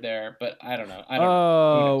explored there, but I don't know.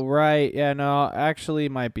 Oh, right. Yeah, no, actually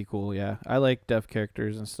might be cool. Yeah, I like deaf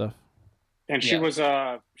characters and stuff. And she's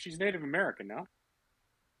Native American now.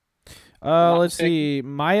 Let's see.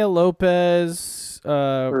 Maya Lopez.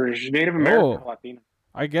 Or is she Native American or Latina?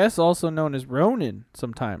 I guess also known as Ronin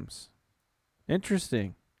sometimes.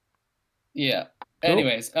 Interesting. Yeah. Cool.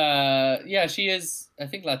 Anyways, she is, I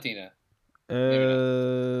think, Latina. I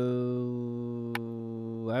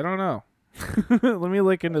don't know. Let me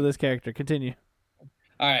look into this character. Continue.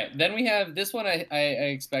 All right. Then we have this one I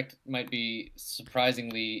expect might be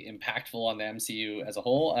surprisingly impactful on the MCU as a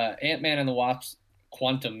whole. Ant-Man and the Wasp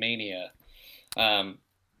Quantumania.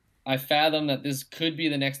 I fathom that this could be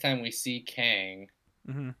the next time we see Kang.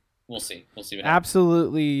 Mm-hmm. We'll see. What happens.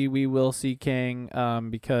 Absolutely, we will see Kang.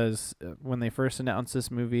 Because when they first announced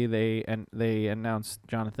this movie, they announced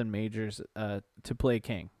Jonathan Majors to play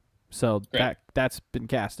Kang. So that's been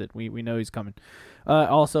casted. We know he's coming.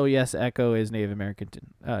 Also, yes, Echo is Native American.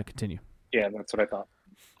 Continue. Yeah, that's what I thought.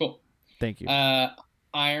 Cool. Thank you.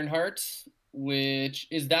 Ironheart, which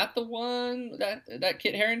is that the one that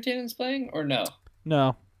Kit Harington is playing, or no?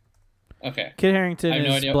 No. Okay. Kit Harington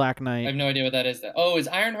is Black Knight. I have no idea what that is. Oh, is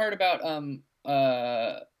Ironheart about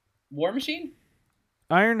War Machine?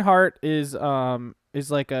 Ironheart is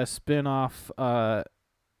like a spin-off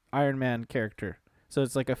Iron Man character. So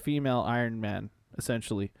it's like a female Iron Man,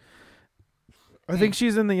 essentially. I think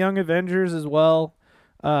she's in the Young Avengers as well,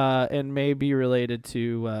 and may be related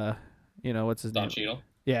to, what's his name? Don Cheadle?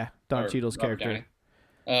 Yeah, Don Cheadle's character.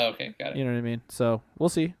 Oh, okay, got it. You know what I mean? So we'll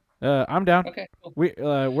see. I'm down. Okay, cool.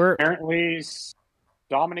 We're apparently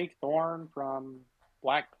Dominique Thorne from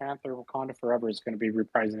Black Panther: Wakanda Forever is going to be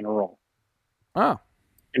reprising a role. Oh,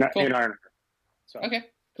 in Ironheart. So, okay,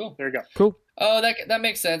 cool. There you go. Cool. Oh, that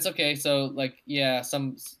makes sense. Okay, so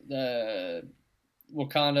some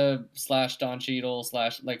Wakanda / Don Cheadle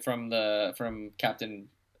 / from Captain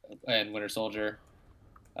and Winter Soldier.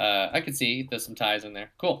 I could see there's some ties in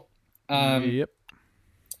there. Cool. Yep.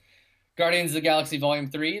 Guardians of the Galaxy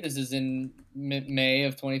Volume 3. This is in May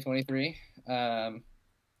of 2023.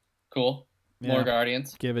 Cool. More Yeah.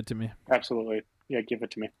 Guardians. Give it to me. Absolutely. Yeah, give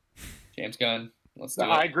it to me. James Gunn. Let's do it.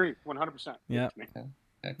 I agree. 100%. Yeah.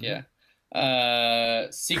 Heck yeah.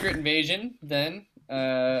 Secret Invasion, then.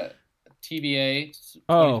 TVA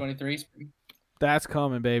 2023. That's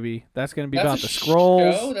coming, baby. That's going to be That's about a the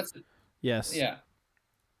scrolls. show? Yes. Yeah.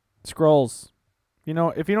 Scrolls. You know,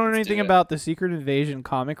 if you don't know Let's do anything it. about the Secret Invasion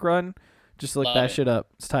comic run, just look that shit up.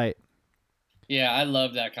 It's tight. Yeah, I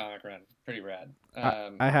love that comic run. Pretty rad.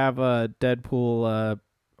 I have a Deadpool,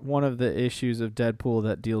 one of the issues of Deadpool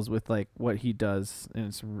that deals with like what he does, and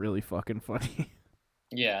it's really fucking funny.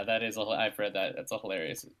 Yeah, that is I've read that. That's a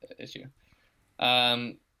hilarious issue.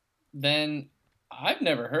 Then I've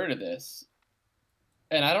never heard of this,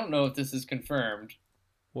 and I don't know if this is confirmed.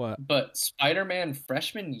 What? But Spider-Man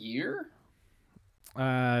freshman year?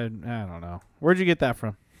 I don't know. Where'd you get that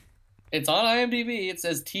from? It's on IMDb. It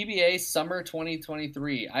says TBA Summer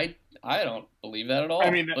 2023. I don't believe that at all. I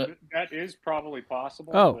mean, but that is probably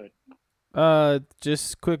possible. Oh. But...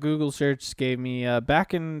 just quick Google search gave me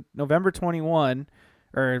back in November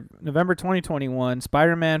 2021,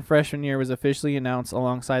 Spider-Man freshman year was officially announced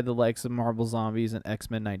alongside the likes of Marvel Zombies and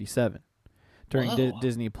X-Men 97 during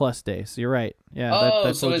Disney Plus Day. So you're right. Yeah,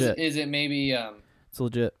 that's so legit. is it maybe it's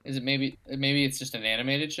legit. Is it maybe it's just an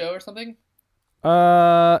animated show or something?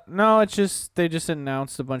 No, it's just they just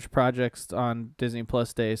announced a bunch of projects on Disney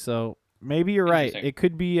Plus Day, so maybe you're right. It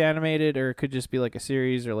could be animated, or it could just be like a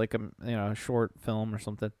series or like a short film or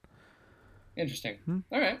something. Interesting.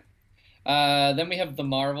 All right. Then we have the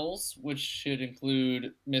Marvels, which should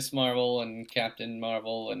include Miss Marvel and Captain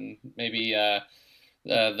Marvel, and maybe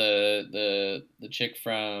the chick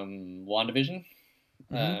from WandaVision.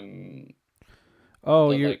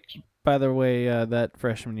 By the way, that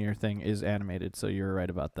freshman year thing is animated, so you're right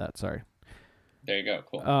about that. Sorry. There you go.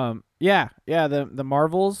 Cool. Yeah. The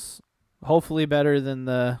Marvels, hopefully better than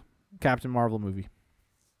the Captain Marvel movie.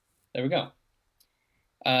 There we go.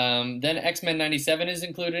 Then X-Men 97 is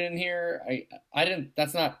included in here. I didn't.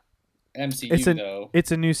 That's not MCU though.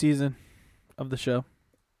 It's a new season of the show.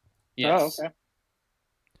 Yes. Oh, okay.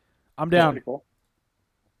 I'm down. Pretty cool.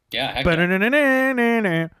 Yeah. Heck The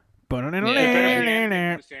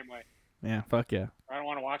same way. Yeah, fuck yeah. I don't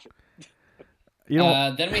want to watch it.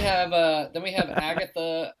 Then we have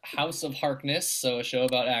Agatha, House of Harkness, so a show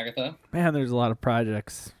about Agatha. Man, there's a lot of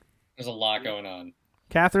projects. There's a lot going on.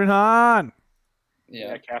 Catherine Hahn.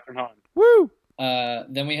 Yeah, Catherine Hahn. Woo!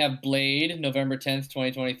 Then we have Blade, November 10th,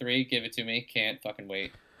 2023. Give it to me. Can't fucking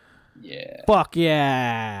wait. Yeah. Fuck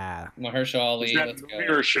yeah. Mahershala Ali. Let's go. Movie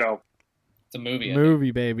or show? It's a movie.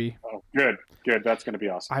 Movie, baby. Oh, good. That's going to be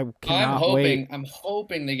awesome. I cannot wait. I'm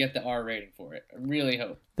hoping they get the R rating for it. I really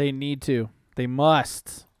hope. They need to. They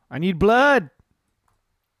must. I need blood.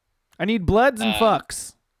 I need bloods and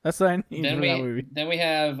fucks. That's what I need for that movie. Then we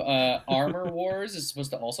have Armor Wars is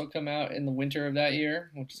supposed to also come out in the winter of that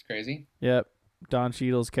year, which is crazy. Yep. Don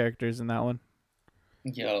Cheadle's characters in that one.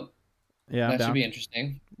 Yep. Yeah, that should be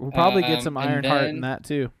interesting. We'll probably get some Ironheart in that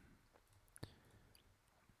too.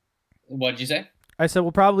 What'd you say? I said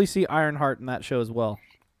we'll probably see Ironheart in that show as well.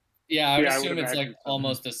 Yeah, I would assume it's like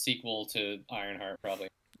almost a sequel to Ironheart, probably.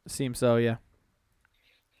 Seems so, yeah.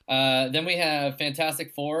 Then we have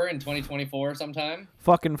Fantastic Four in 2024 sometime.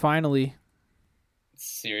 Fucking finally.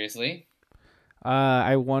 Seriously?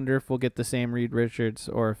 I wonder if we'll get the same Reed Richards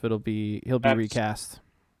or if he'll be recast.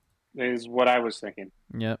 Is what I was thinking.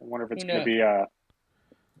 Yep. I wonder if it's going to be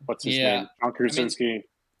what's his name? John Krasinski.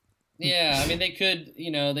 Yeah, I mean they could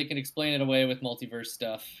explain it away with multiverse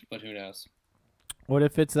stuff, but who knows? What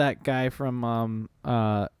if it's that guy from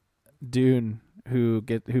Dune who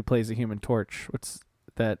plays the Human Torch? What's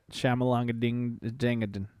that?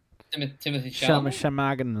 Shamalanga-ding-dingadin. Timothy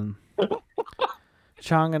Chalamet?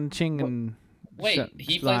 Changan Chingan. Wait,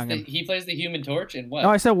 he plays the Human Torch in what? No,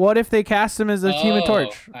 I said what if they cast him as the Human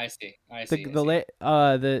Torch? I see.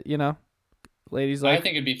 Ladies like. I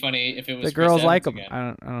think it'd be funny if it was the girls like him. Again.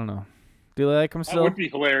 I don't know. Do they like him still? That would be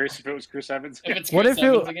hilarious if it was Chris Evans. If it's Chris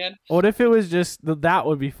Evans again? What if it was just that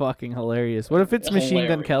would be fucking hilarious. What if it's Machine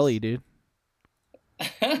Gun Kelly, dude?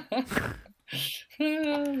 Just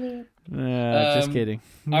kidding.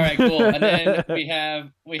 All right, cool. And then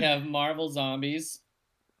we have Marvel Zombies.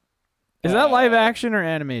 Is that live action or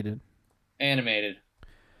animated? Animated.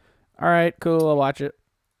 All right, cool. I'll watch it.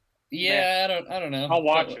 Yeah, I don't know. I'll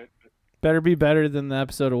watch it. Better be better than the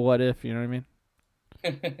episode of What If, you know what I mean?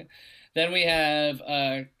 Then we have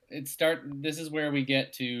this is where we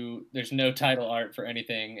get to there's no title art for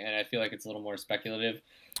anything, and I feel like it's a little more speculative.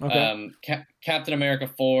 Okay. Captain America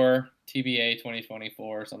 4, TBA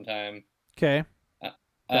 2024 sometime. Okay.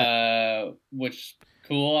 Which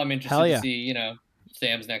cool. I'm interested to see,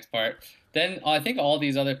 Sam's next part. Then I think all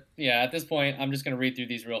these other at this point I'm just gonna read through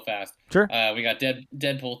these real fast. Sure. We got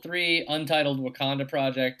Deadpool 3, Untitled Wakanda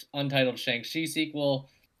Project, Untitled Shang-Chi sequel,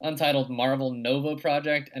 Untitled Marvel Nova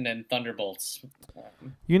Project, and then Thunderbolts.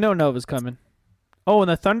 Nova's coming. Oh, and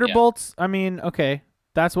the Thunderbolts. Yeah. I mean, okay,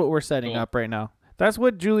 that's what we're setting up right now. That's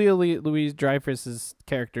what Julia Louis-Dreyfus's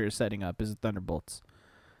character is setting up, is the Thunderbolts.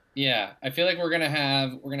 Yeah, I feel like we're gonna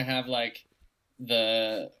have like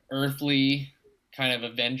the earthly kind of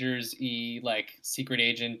Avengers-y, like secret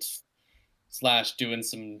agent / doing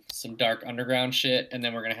some dark underground shit, and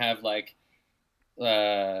then we're gonna have like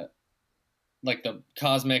the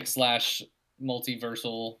cosmic /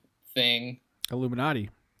 multiversal thing, Illuminati.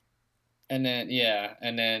 And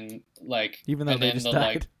then like, even though they just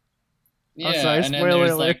died. Like, yeah, sorry, and then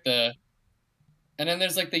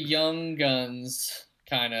there's like the Young Guns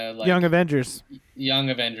kind of like Young Avengers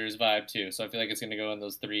vibe too. So I feel like it's gonna go in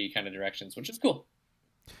those 3 kind of directions, which is cool.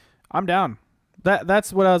 I'm down.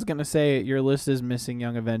 That's what I was gonna say. Your list is missing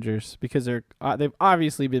Young Avengers because they've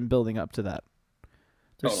obviously been building up to that.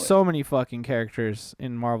 There's so many fucking characters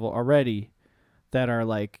in Marvel already that are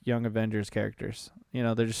like Young Avengers characters. You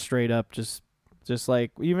know, they're just straight up just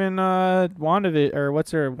like even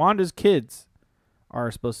Wanda's kids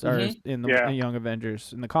are supposed to are in the Young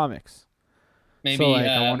Avengers in the comics. Maybe so, like,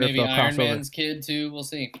 I wonder if they'll Iron Man's kid too. We'll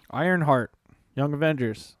see. Ironheart, Young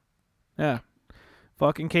Avengers. Yeah.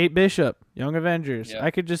 Fucking Kate Bishop, Young Avengers. Yep. I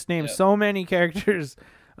could just name so many characters.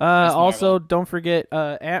 Also, don't forget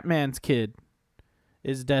Ant-Man's kid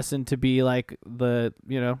is destined to be like the,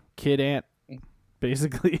 Kid Ant,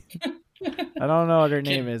 basically. I don't know what her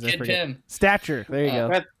name is. I forget. Tim. Stature. There you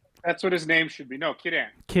go. That's what his name should be. No, Kid Ant.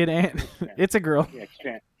 Kid Ant. It's a girl. Yeah,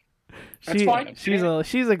 Kid Ant. That's fine.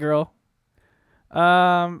 She's a girl.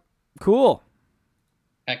 Cool.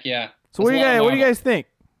 Heck yeah. So what do you guys think?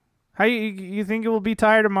 How you think it will be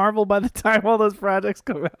tired of Marvel by the time all those projects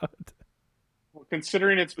come out? Well,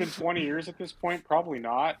 considering it's been 20 years at this point, probably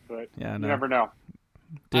not. But you never know.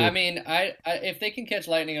 Dude. I mean, I if they can catch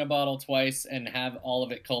lightning in a bottle twice and have all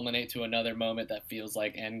of it culminate to another moment that feels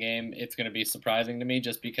like Endgame, it's going to be surprising to me,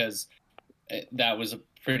 just because that was a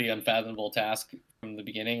pretty unfathomable task from the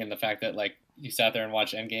beginning, and the fact that like you sat there and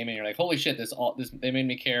watched Endgame and you're like, holy shit, this they made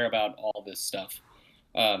me care about all this stuff.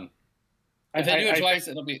 If they do it twice,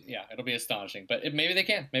 it'll be astonishing. But maybe they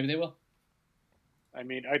can, maybe they will. I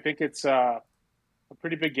mean, I think it's a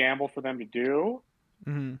pretty big gamble for them to do.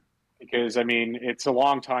 Mm-hmm. Because, I mean, it's a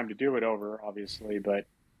long time to do it over, obviously, but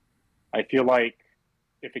I feel like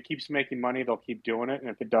if it keeps making money, they'll keep doing it, and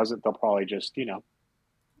if it doesn't, they'll probably just,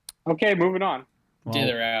 okay, moving on.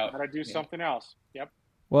 Dither out. Gotta do something else. Yep.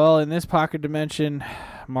 Well, in this pocket dimension,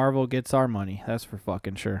 Marvel gets our money. That's for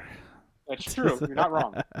fucking sure. That's true. You're not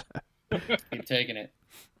wrong. Keep taking it.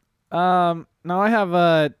 Now I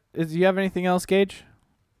have, do you have anything else, Gage?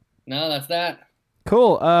 No, that's that.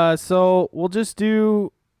 Cool. So we'll just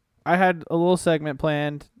do... I had a little segment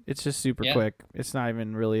planned. It's just super quick. It's not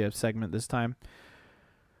even really a segment this time.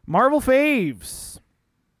 Marvel faves.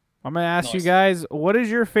 I'm going to ask you guys, what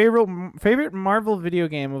is your favorite Marvel video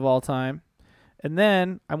game of all time? And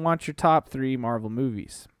then I want your top 3 Marvel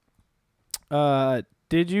movies.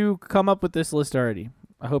 Did you come up with this list already?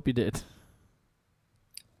 I hope you did.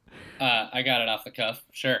 I got it off the cuff.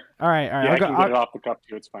 Sure. All right. Yeah, I can get it off the cuff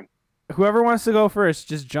too. It's fine. Whoever wants to go first,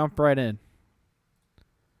 just jump right in.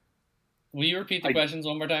 Will you repeat the questions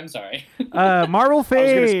one more time? Sorry. Marvel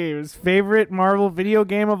faves. Favorite Marvel video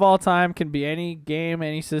game of all time. Can be any game,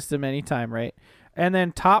 any system, anytime, right? And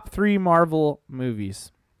then top 3 Marvel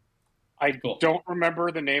movies. I don't remember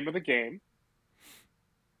the name of the game,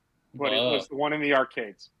 but it was the one in the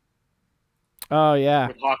arcades. Oh, yeah.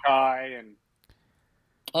 With Hawkeye and...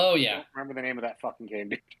 Oh, yeah. I don't remember the name of that fucking game,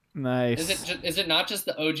 dude. Nice. Is it not just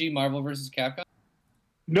the OG Marvel vs. Capcom?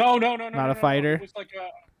 No. Not a fighter? It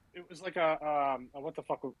was like a what the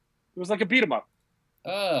fuck? It was like a beat 'em up.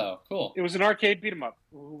 Oh, cool. It was an arcade beat 'em up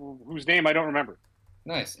whose name I don't remember.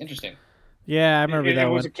 Nice, interesting. Yeah, I remember that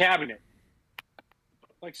one. It was a cabinet,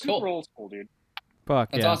 like super old school, dude.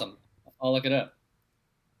 Fuck, that's awesome. I'll look it up.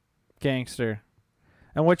 Gangster.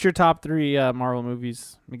 And what's your top 3 Marvel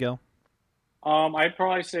movies, Miguel? I'd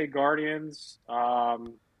probably say Guardians,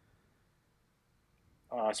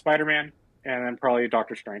 Spider-Man, and then probably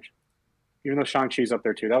Doctor Strange. Even though Shang-Chi's up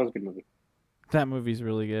there too. That was a good movie. That movie's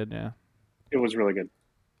really good, yeah. It was really good.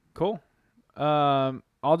 Cool.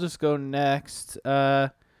 I'll just go next.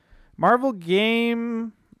 Marvel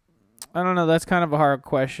game, I don't know, that's kind of a hard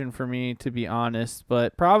question for me, to be honest,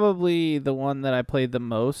 but probably the one that I played the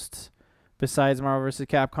most besides Marvel vs.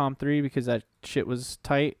 Capcom 3, because that shit was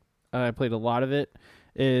tight. I played a lot of it,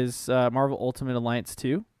 is Marvel Ultimate Alliance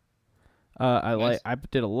 2. Nice. I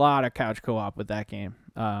did a lot of couch co-op with that game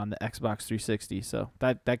on the Xbox 360, so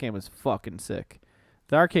that game was fucking sick.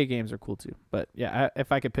 The arcade games are cool too. But yeah,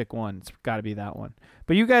 if I could pick one, it's got to be that one.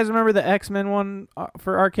 But you guys remember the X-Men one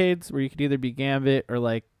for arcades where you could either be Gambit or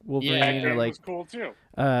like Wolverine That or game like was cool too.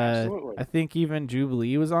 Absolutely. I think even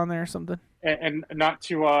Jubilee was on there or something. And not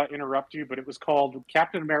to interrupt you, but it was called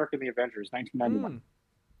Captain America and the Avengers, 1991.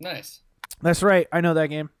 Nice. That's right. I know that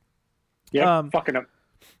game. Yeah, fucking up.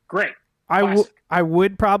 Great. I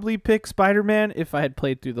would probably pick Spider-Man if I had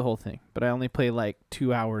played through the whole thing, but I only played like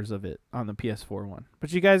 2 hours of it on the PS4 one.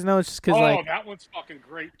 But you guys know it's just because that one's fucking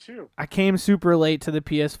great too. I came super late to the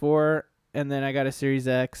PS4, and then I got a Series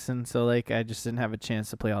X, and so like I just didn't have a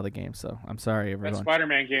chance to play all the games. So I'm sorry, everyone. That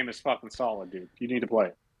Spider-Man game is fucking solid, dude. You need to play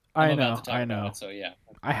it. I know. It, so yeah,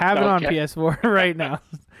 I have it on PS4 right now.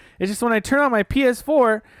 It's just when I turn on my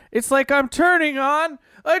PS4, it's like I'm turning on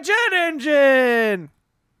a jet engine.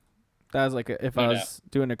 That was like if I was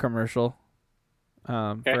doing a commercial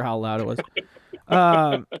for how loud it was.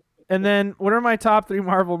 And then what are my top 3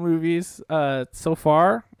 Marvel movies so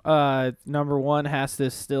far? Number 1 has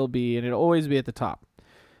to still be, and it'll always be at the top,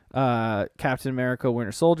 Captain America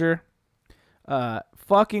Winter Soldier.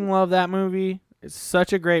 Fucking love that movie. It's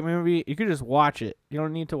such a great movie. You could just watch it. You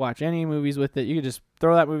don't need to watch any movies with it. You could just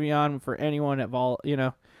throw that movie on for anyone at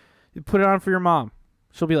you put it on for your mom.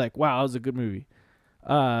 She'll be like, wow, that was a good movie.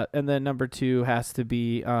 And then number 2 has to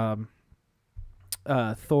be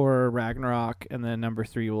Thor Ragnarok, and then number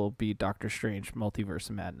 3 will be Doctor Strange Multiverse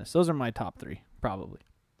of Madness. Those are my top 3, probably.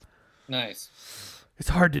 Nice. It's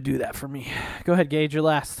hard to do that for me. Go ahead, Gage, you're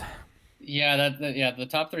last. Yeah, the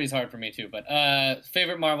top 3 is hard for me too. But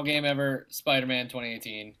favorite Marvel game ever, Spider-Man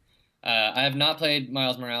 2018. I have not played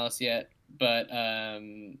Miles Morales yet, but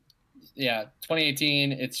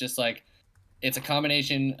 2018. It's just like it's a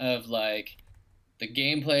combination of like the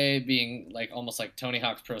gameplay being like almost like Tony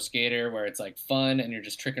Hawk's Pro Skater, where it's like fun and you're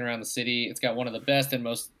just tricking around the city. It's got one of the best and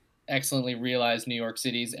most excellently realized New York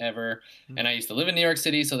cities ever. And I used to live in New York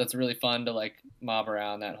City, so that's really fun to like mob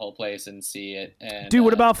around that whole place and see it. And dude,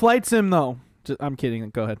 what about Flight Sim though? I'm kidding.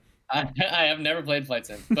 Go ahead. I have never played Flight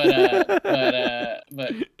Sim, but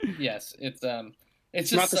yes, it's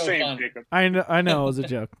just not the so same, fun. Jacob. I know it was a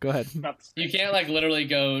joke. Go ahead. You can't like literally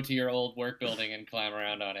go to your old work building and climb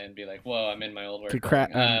around on it and be like, "Whoa, I'm in my old work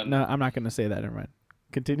building." No, I'm not going to say that. Never mind.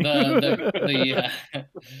 Continue. The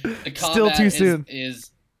combat Still too soon.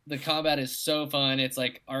 The combat is so fun. It's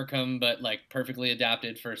like Arkham, but like perfectly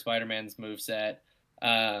adapted for Spider-Man's moveset.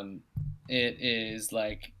 It is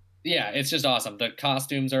like, yeah, it's just awesome. The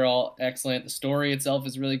costumes are all excellent. The story itself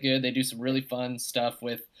is really good. They do some really fun stuff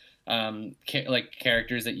with like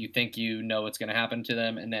characters that you think you know what's going to happen to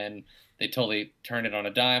them, and then they totally turn it on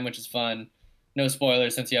a dime, which is fun. No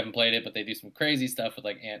spoilers since you haven't played it, but they do some crazy stuff with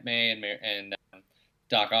like Aunt May and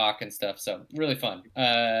Doc Ock and stuff. So really fun.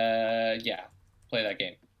 Yeah, play that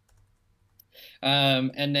game.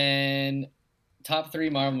 And then top 3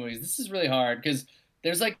 Marvel movies. This is really hard because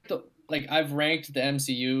there's like I've ranked the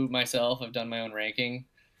MCU myself. I've done my own ranking,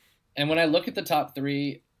 and when I look at the top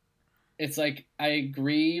 3, it's like I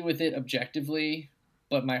agree with it objectively,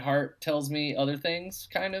 but my heart tells me other things.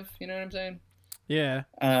 Kind of, you know what I'm saying? Yeah.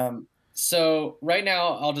 So right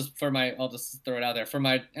now, I'll just throw it out there for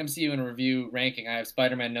my MCU and review ranking. I have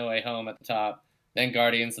Spider-Man: No Way Home at the top, then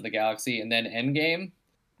Guardians of the Galaxy, and then Endgame.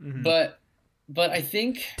 Mm-hmm. But I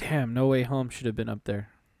think damn, No Way Home should have been up there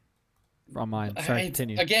on mine. Sorry,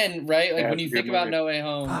 continue. Again, right? Like when you think about No Way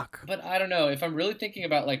Home, fuck. But I don't know if I'm really thinking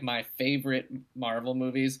about like my favorite Marvel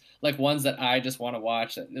movies, like ones that I just want to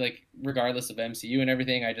watch, like regardless of MCU and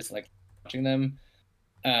everything, I just like watching them.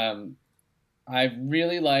 I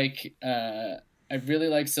really like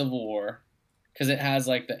Civil War because it has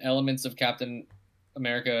like the elements of Captain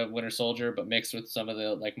America: Winter Soldier, but mixed with some of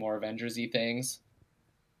the like more Avengers-y things.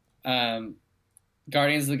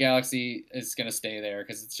 Guardians of the Galaxy is gonna stay there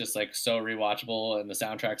because it's just like so rewatchable and the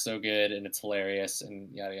soundtrack's so good and it's hilarious and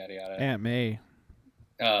yada yada yada. Aunt May.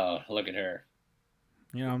 Oh, look at her.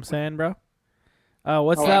 You know what I'm saying, bro?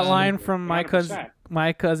 What's that line from my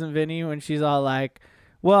cousin Vinny when she's all like,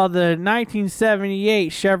 "Well, the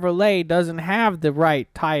 1978 Chevrolet doesn't have the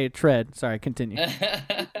right tire tread." Sorry, continue.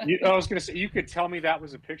 I was gonna say you could tell me that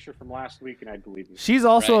was a picture from last week and I'd believe you. She's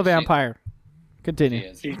also a vampire.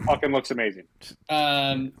 Continue. She fucking looks amazing.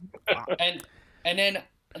 And then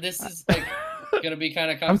this is like gonna be kind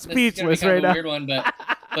of I'm speechless right now. Weird one, but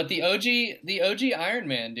the OG Iron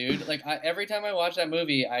Man, dude. Like every time I watch that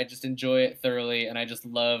movie, I just enjoy it thoroughly, and I just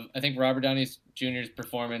love. I think Robert Downey Jr.'s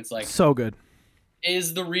performance, like, so good,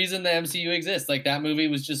 is the reason the MCU exists. Like that movie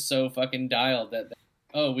was just so fucking dialed that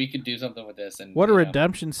we could do something with this. And what a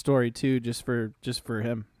redemption story too, just for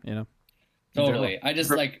him, you know. Totally. I just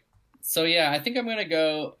like. So yeah, I think I'm gonna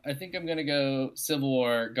go. I think I'm gonna go Civil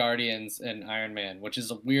War, Guardians, and Iron Man, which is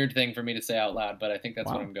a weird thing for me to say out loud, but I think that's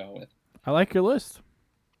what I'm going with. I like your list.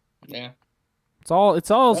 Yeah, It's all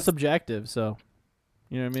That's- subjective, so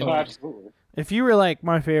you know what I mean. Oh, absolutely. If you were like,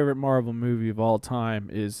 my favorite Marvel movie of all time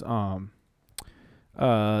is which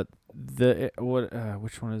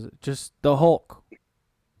one is it? Just the Hulk.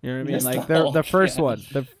 You know what I mean? Just Like the the Hulk, first yeah. one,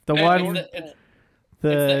 the It's one, it's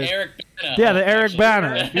the Eric Bana. yeah, the Hulk, Eric actually.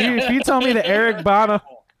 Bana. If you tell me the Eric Bana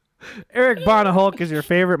Hulk is your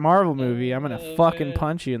favorite Marvel movie, I'm gonna Oh, fucking man.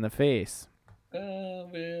 punch you in the face. Oh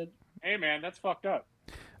man. Hey, man, that's fucked up.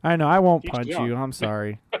 I know, I won't Teach punch your own. you. I'm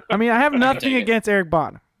sorry. I mean, I have nothing take it. against Eric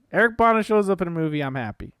Bana. Eric Bana shows up in a movie, I'm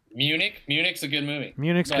happy. Munich. Munich is a good movie.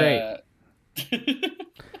 Munich's great.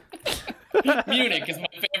 Munich is my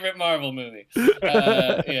favorite Marvel movie.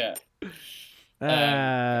 Yeah.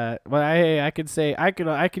 But I could say I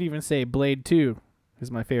could even say Blade 2 is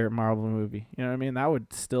my favorite Marvel movie. You know what I mean? That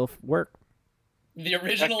would still work. The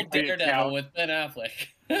original That could be a Daredevil count. with Ben Affleck.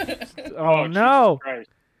 Oh, Jesus no, Christ.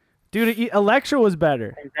 dude! Elektra was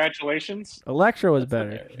better. Congratulations. Elektra was That's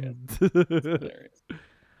better. Hilarious.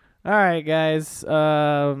 All right, guys.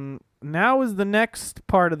 Now is the next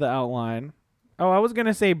part of the outline. Oh, I was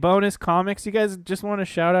gonna say bonus comics. You guys just want to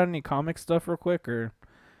shout out any comic stuff real quick, or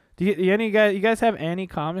you guys have any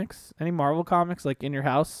comics, any Marvel comics like in your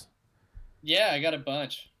house? Yeah, I got a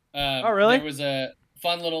bunch. Oh, really? There was a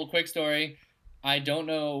fun little quick story. I don't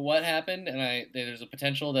know what happened, and there's a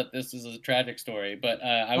potential that this is a tragic story. But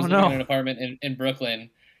I was living in an apartment in Brooklyn,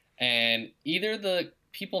 and either the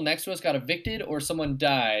people next to us got evicted or someone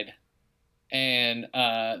died, and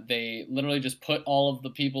they literally just put all of the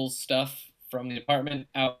people's stuff from the apartment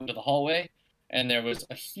out into the hallway, and there was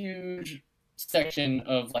a huge section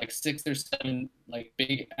of like 6 or 7 like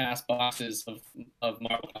big ass boxes of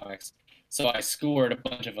Marvel comics. So I scored a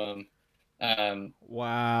bunch of them.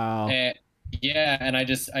 Wow. And I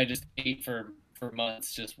just ate for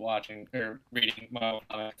months just watching or reading Marvel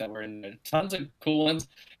comics that were in there. Tons of cool ones,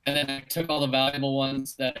 and then I took all the valuable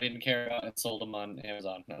ones that I didn't care about and sold them on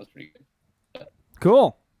Amazon. That was pretty good.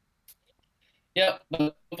 Cool. Yeah,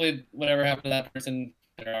 but hopefully whatever happened to that person,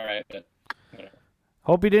 they're all right. But whatever.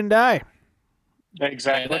 Hope he didn't die.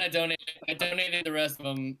 Exactly. And then I donated the rest of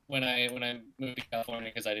them when I moved to California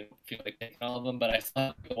because I didn't feel like taking all of them. But I still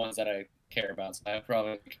have the ones that I care about. So I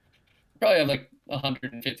probably have like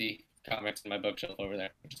 150 comics in my bookshelf over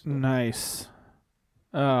there. Which is cool. Nice.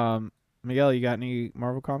 Miguel, you got any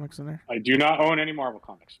Marvel comics in there? I do not own any Marvel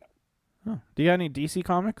comics. Oh. Do you got any DC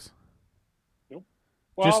comics?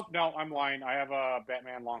 Well, no, I'm lying. I have a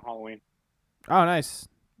Batman Long Halloween. Oh, nice.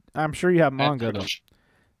 I'm sure you have manga though.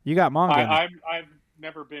 You got manga. I've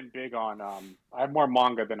never been big on. I have more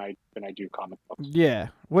manga than I do comic books. Yeah.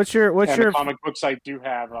 What's your the comic books I do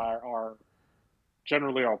have are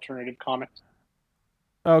generally alternative comics.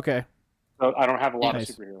 Okay. So I don't have a lot Nice.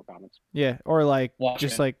 of superhero comics. Yeah, or like Watchmen.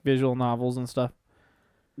 just like visual novels and stuff.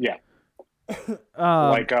 Yeah.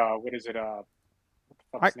 Like what is it? What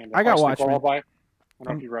the fuck's the name? I got Arsenic Watchmen. Lullaby. I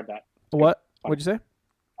don't know if you read that. what? Fine. What'd you say?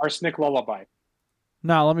 Arsenic Lullaby.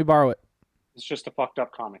 No, let me borrow it. It's just a fucked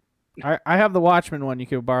up comic. I have the Watchmen one. You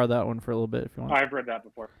could borrow that one for a little bit if you want. I've read that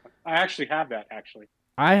before. I actually have that actually.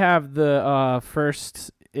 I have the first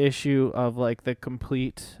issue of like the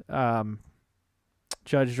complete Judge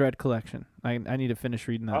Dredd collection. I need to finish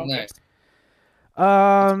reading that. Oh, Nice.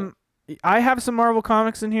 I have some Marvel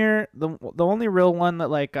comics in here. The only real one that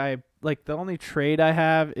the only trade I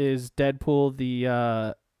have is Deadpool.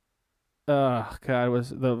 Was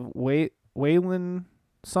the Wayland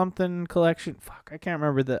something collection. Fuck, I can't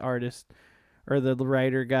remember the artist or the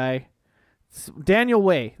writer guy. It's Daniel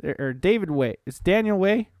Way or David Way. It's Daniel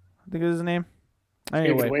Way. I think is his name.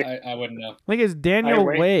 Anyway, Way. I wouldn't know. I think it's Daniel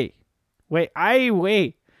Way. Wait.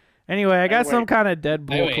 Anyway, I got some kind of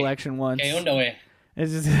Deadpool collection once. Okay, no way.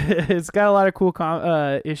 It's got a lot of cool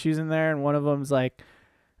issues in there, and one of them's like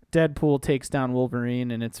Deadpool takes down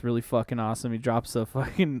Wolverine, and it's really fucking awesome. He drops a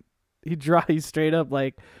fucking he straight up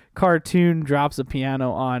like cartoon drops a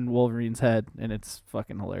piano on Wolverine's head, and it's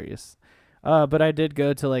fucking hilarious. But I did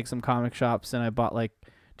go to like some comic shops, and I bought like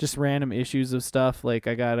just random issues of stuff. Like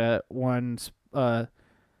I got one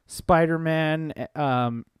Spider-Man.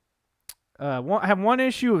 I have one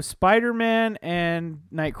issue of Spider-Man and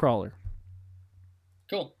Nightcrawler.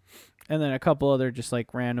 Cool. And then a couple other just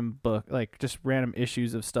like random random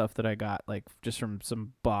issues of stuff that I got like just from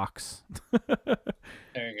some box.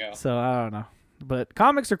 There you go. So I don't know, but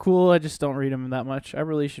comics are cool. I just don't read them that much. I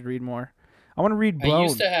really should read more. I want to read Bone.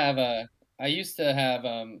 I I used to have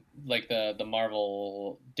like the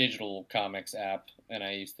Marvel digital comics app, and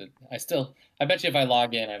I bet you if I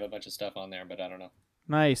log in, I have a bunch of stuff on there, but I don't know.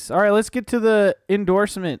 Nice. All right, let's get to the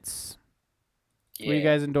endorsements. Yeah. What do you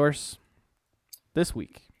guys endorse this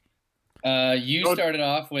week? You started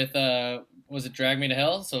off with was it Drag Me to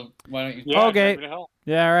Hell? So why don't you? Yeah, Okay. Drag Me to Hell.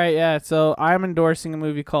 Yeah, all right, yeah. So I'm endorsing a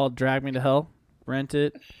movie called Drag Me to Hell. Rent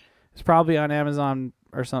it. It's probably on Amazon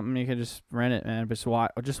or something. You can just rent it, man.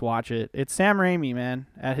 Just watch it. It's Sam Raimi, man,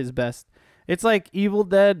 at his best. It's like Evil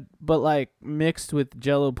Dead, but like mixed with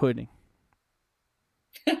Jello pudding.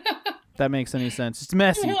 If that makes any sense. It's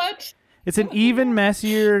messy. What? It's an even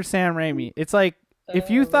messier Sam Raimi. It's like if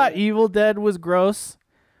you thought Evil Dead was gross,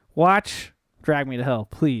 watch Drag Me to Hell,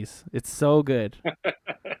 please. It's so good.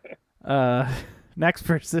 Next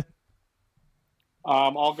person.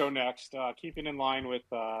 I'll go next. Keeping in line with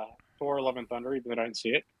Thor: Love and Thunder, even though I didn't see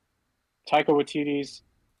it. Taika Waititi's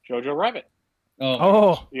Jojo Rabbit.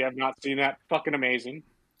 Oh, You have not seen that? Fucking amazing.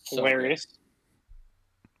 So Hilarious.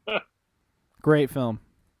 great film.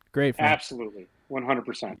 Great film. Absolutely.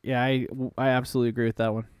 100%. Yeah, I absolutely agree with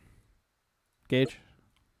that one. Gage?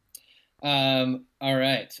 All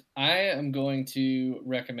right. I am going to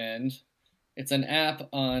recommend. It's an app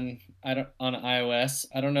on iOS.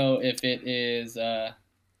 I don't know if it is. I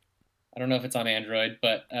don't know if it's on Android,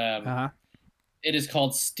 but it is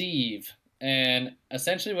called Steve. And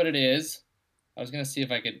essentially, what it is, I was gonna see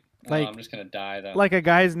if I could. I'm just gonna die though. Like a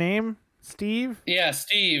guy's name, Steve? Yeah,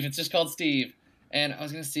 Steve. It's just called Steve. And I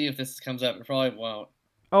was gonna see if this comes up. It probably won't.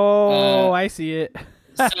 Oh, I see it.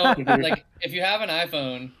 So, like, if you have an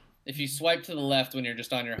iPhone, if you swipe to the left when you're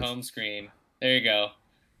just on your home screen, there you go.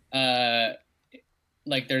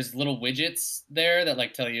 Like, there's little widgets there that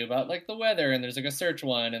like tell you about like the weather, and there's like a search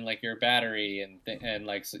one, and like your battery, and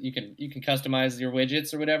like so you can customize your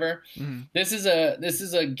widgets or whatever. Mm-hmm. This is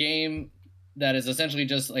a game that is essentially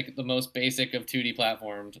just like the most basic of 2D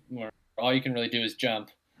platforms, where all you can really do is jump.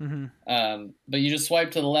 Mm-hmm. But you just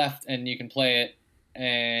swipe to the left and you can play it,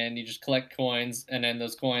 and you just collect coins, and then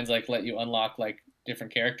those coins like let you unlock like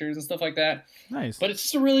different characters and stuff like that. Nice. But it's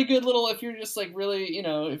just a really good little, if you're just like really, you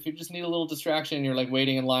know, if you just need a little distraction, you're like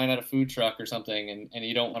waiting in line at a food truck or something, and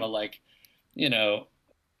you don't want to like, you know,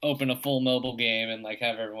 open a full mobile game and like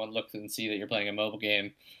have everyone look and see that you're playing a mobile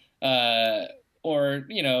game. Or,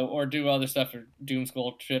 you know, or do other stuff or doom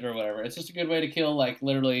scroll shit or whatever. It's just a good way to kill like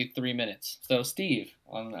literally 3 minutes. So Steve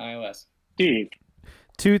on iOS. Steve.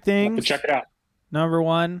 Two I'll have things. to check it out. Number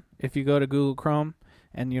one, if you go to Google Chrome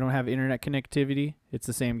and you don't have internet connectivity, it's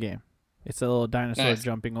the same game. It's a little dinosaur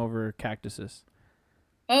jumping over cactuses.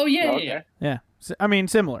 Oh yeah, Okay. yeah. Yeah, I mean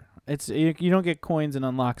similar. It's you don't get coins and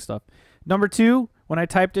unlock stuff. Number two, when I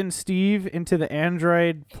typed in Steve into the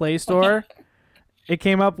Android Play Store, it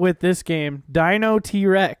came up with this game, Dino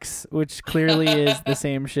T-Rex, which clearly is the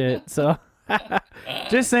same shit. So,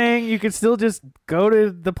 just saying, you could still just go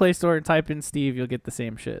to the Play Store and type in Steve, you'll get the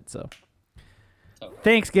same shit. So,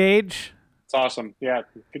 thanks, Gage. It's awesome. Yeah,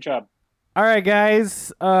 good job. All right,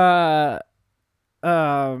 guys. Let's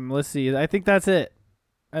see. I think that's it.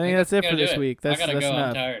 I think that's it for this week. That's I gotta go. enough.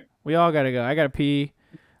 I'm tired. We all gotta go. I gotta pee.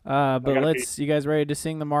 But gotta you guys ready to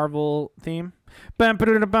sing the Marvel theme? All right,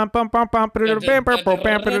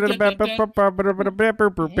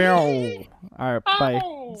 bye.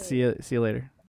 See you later.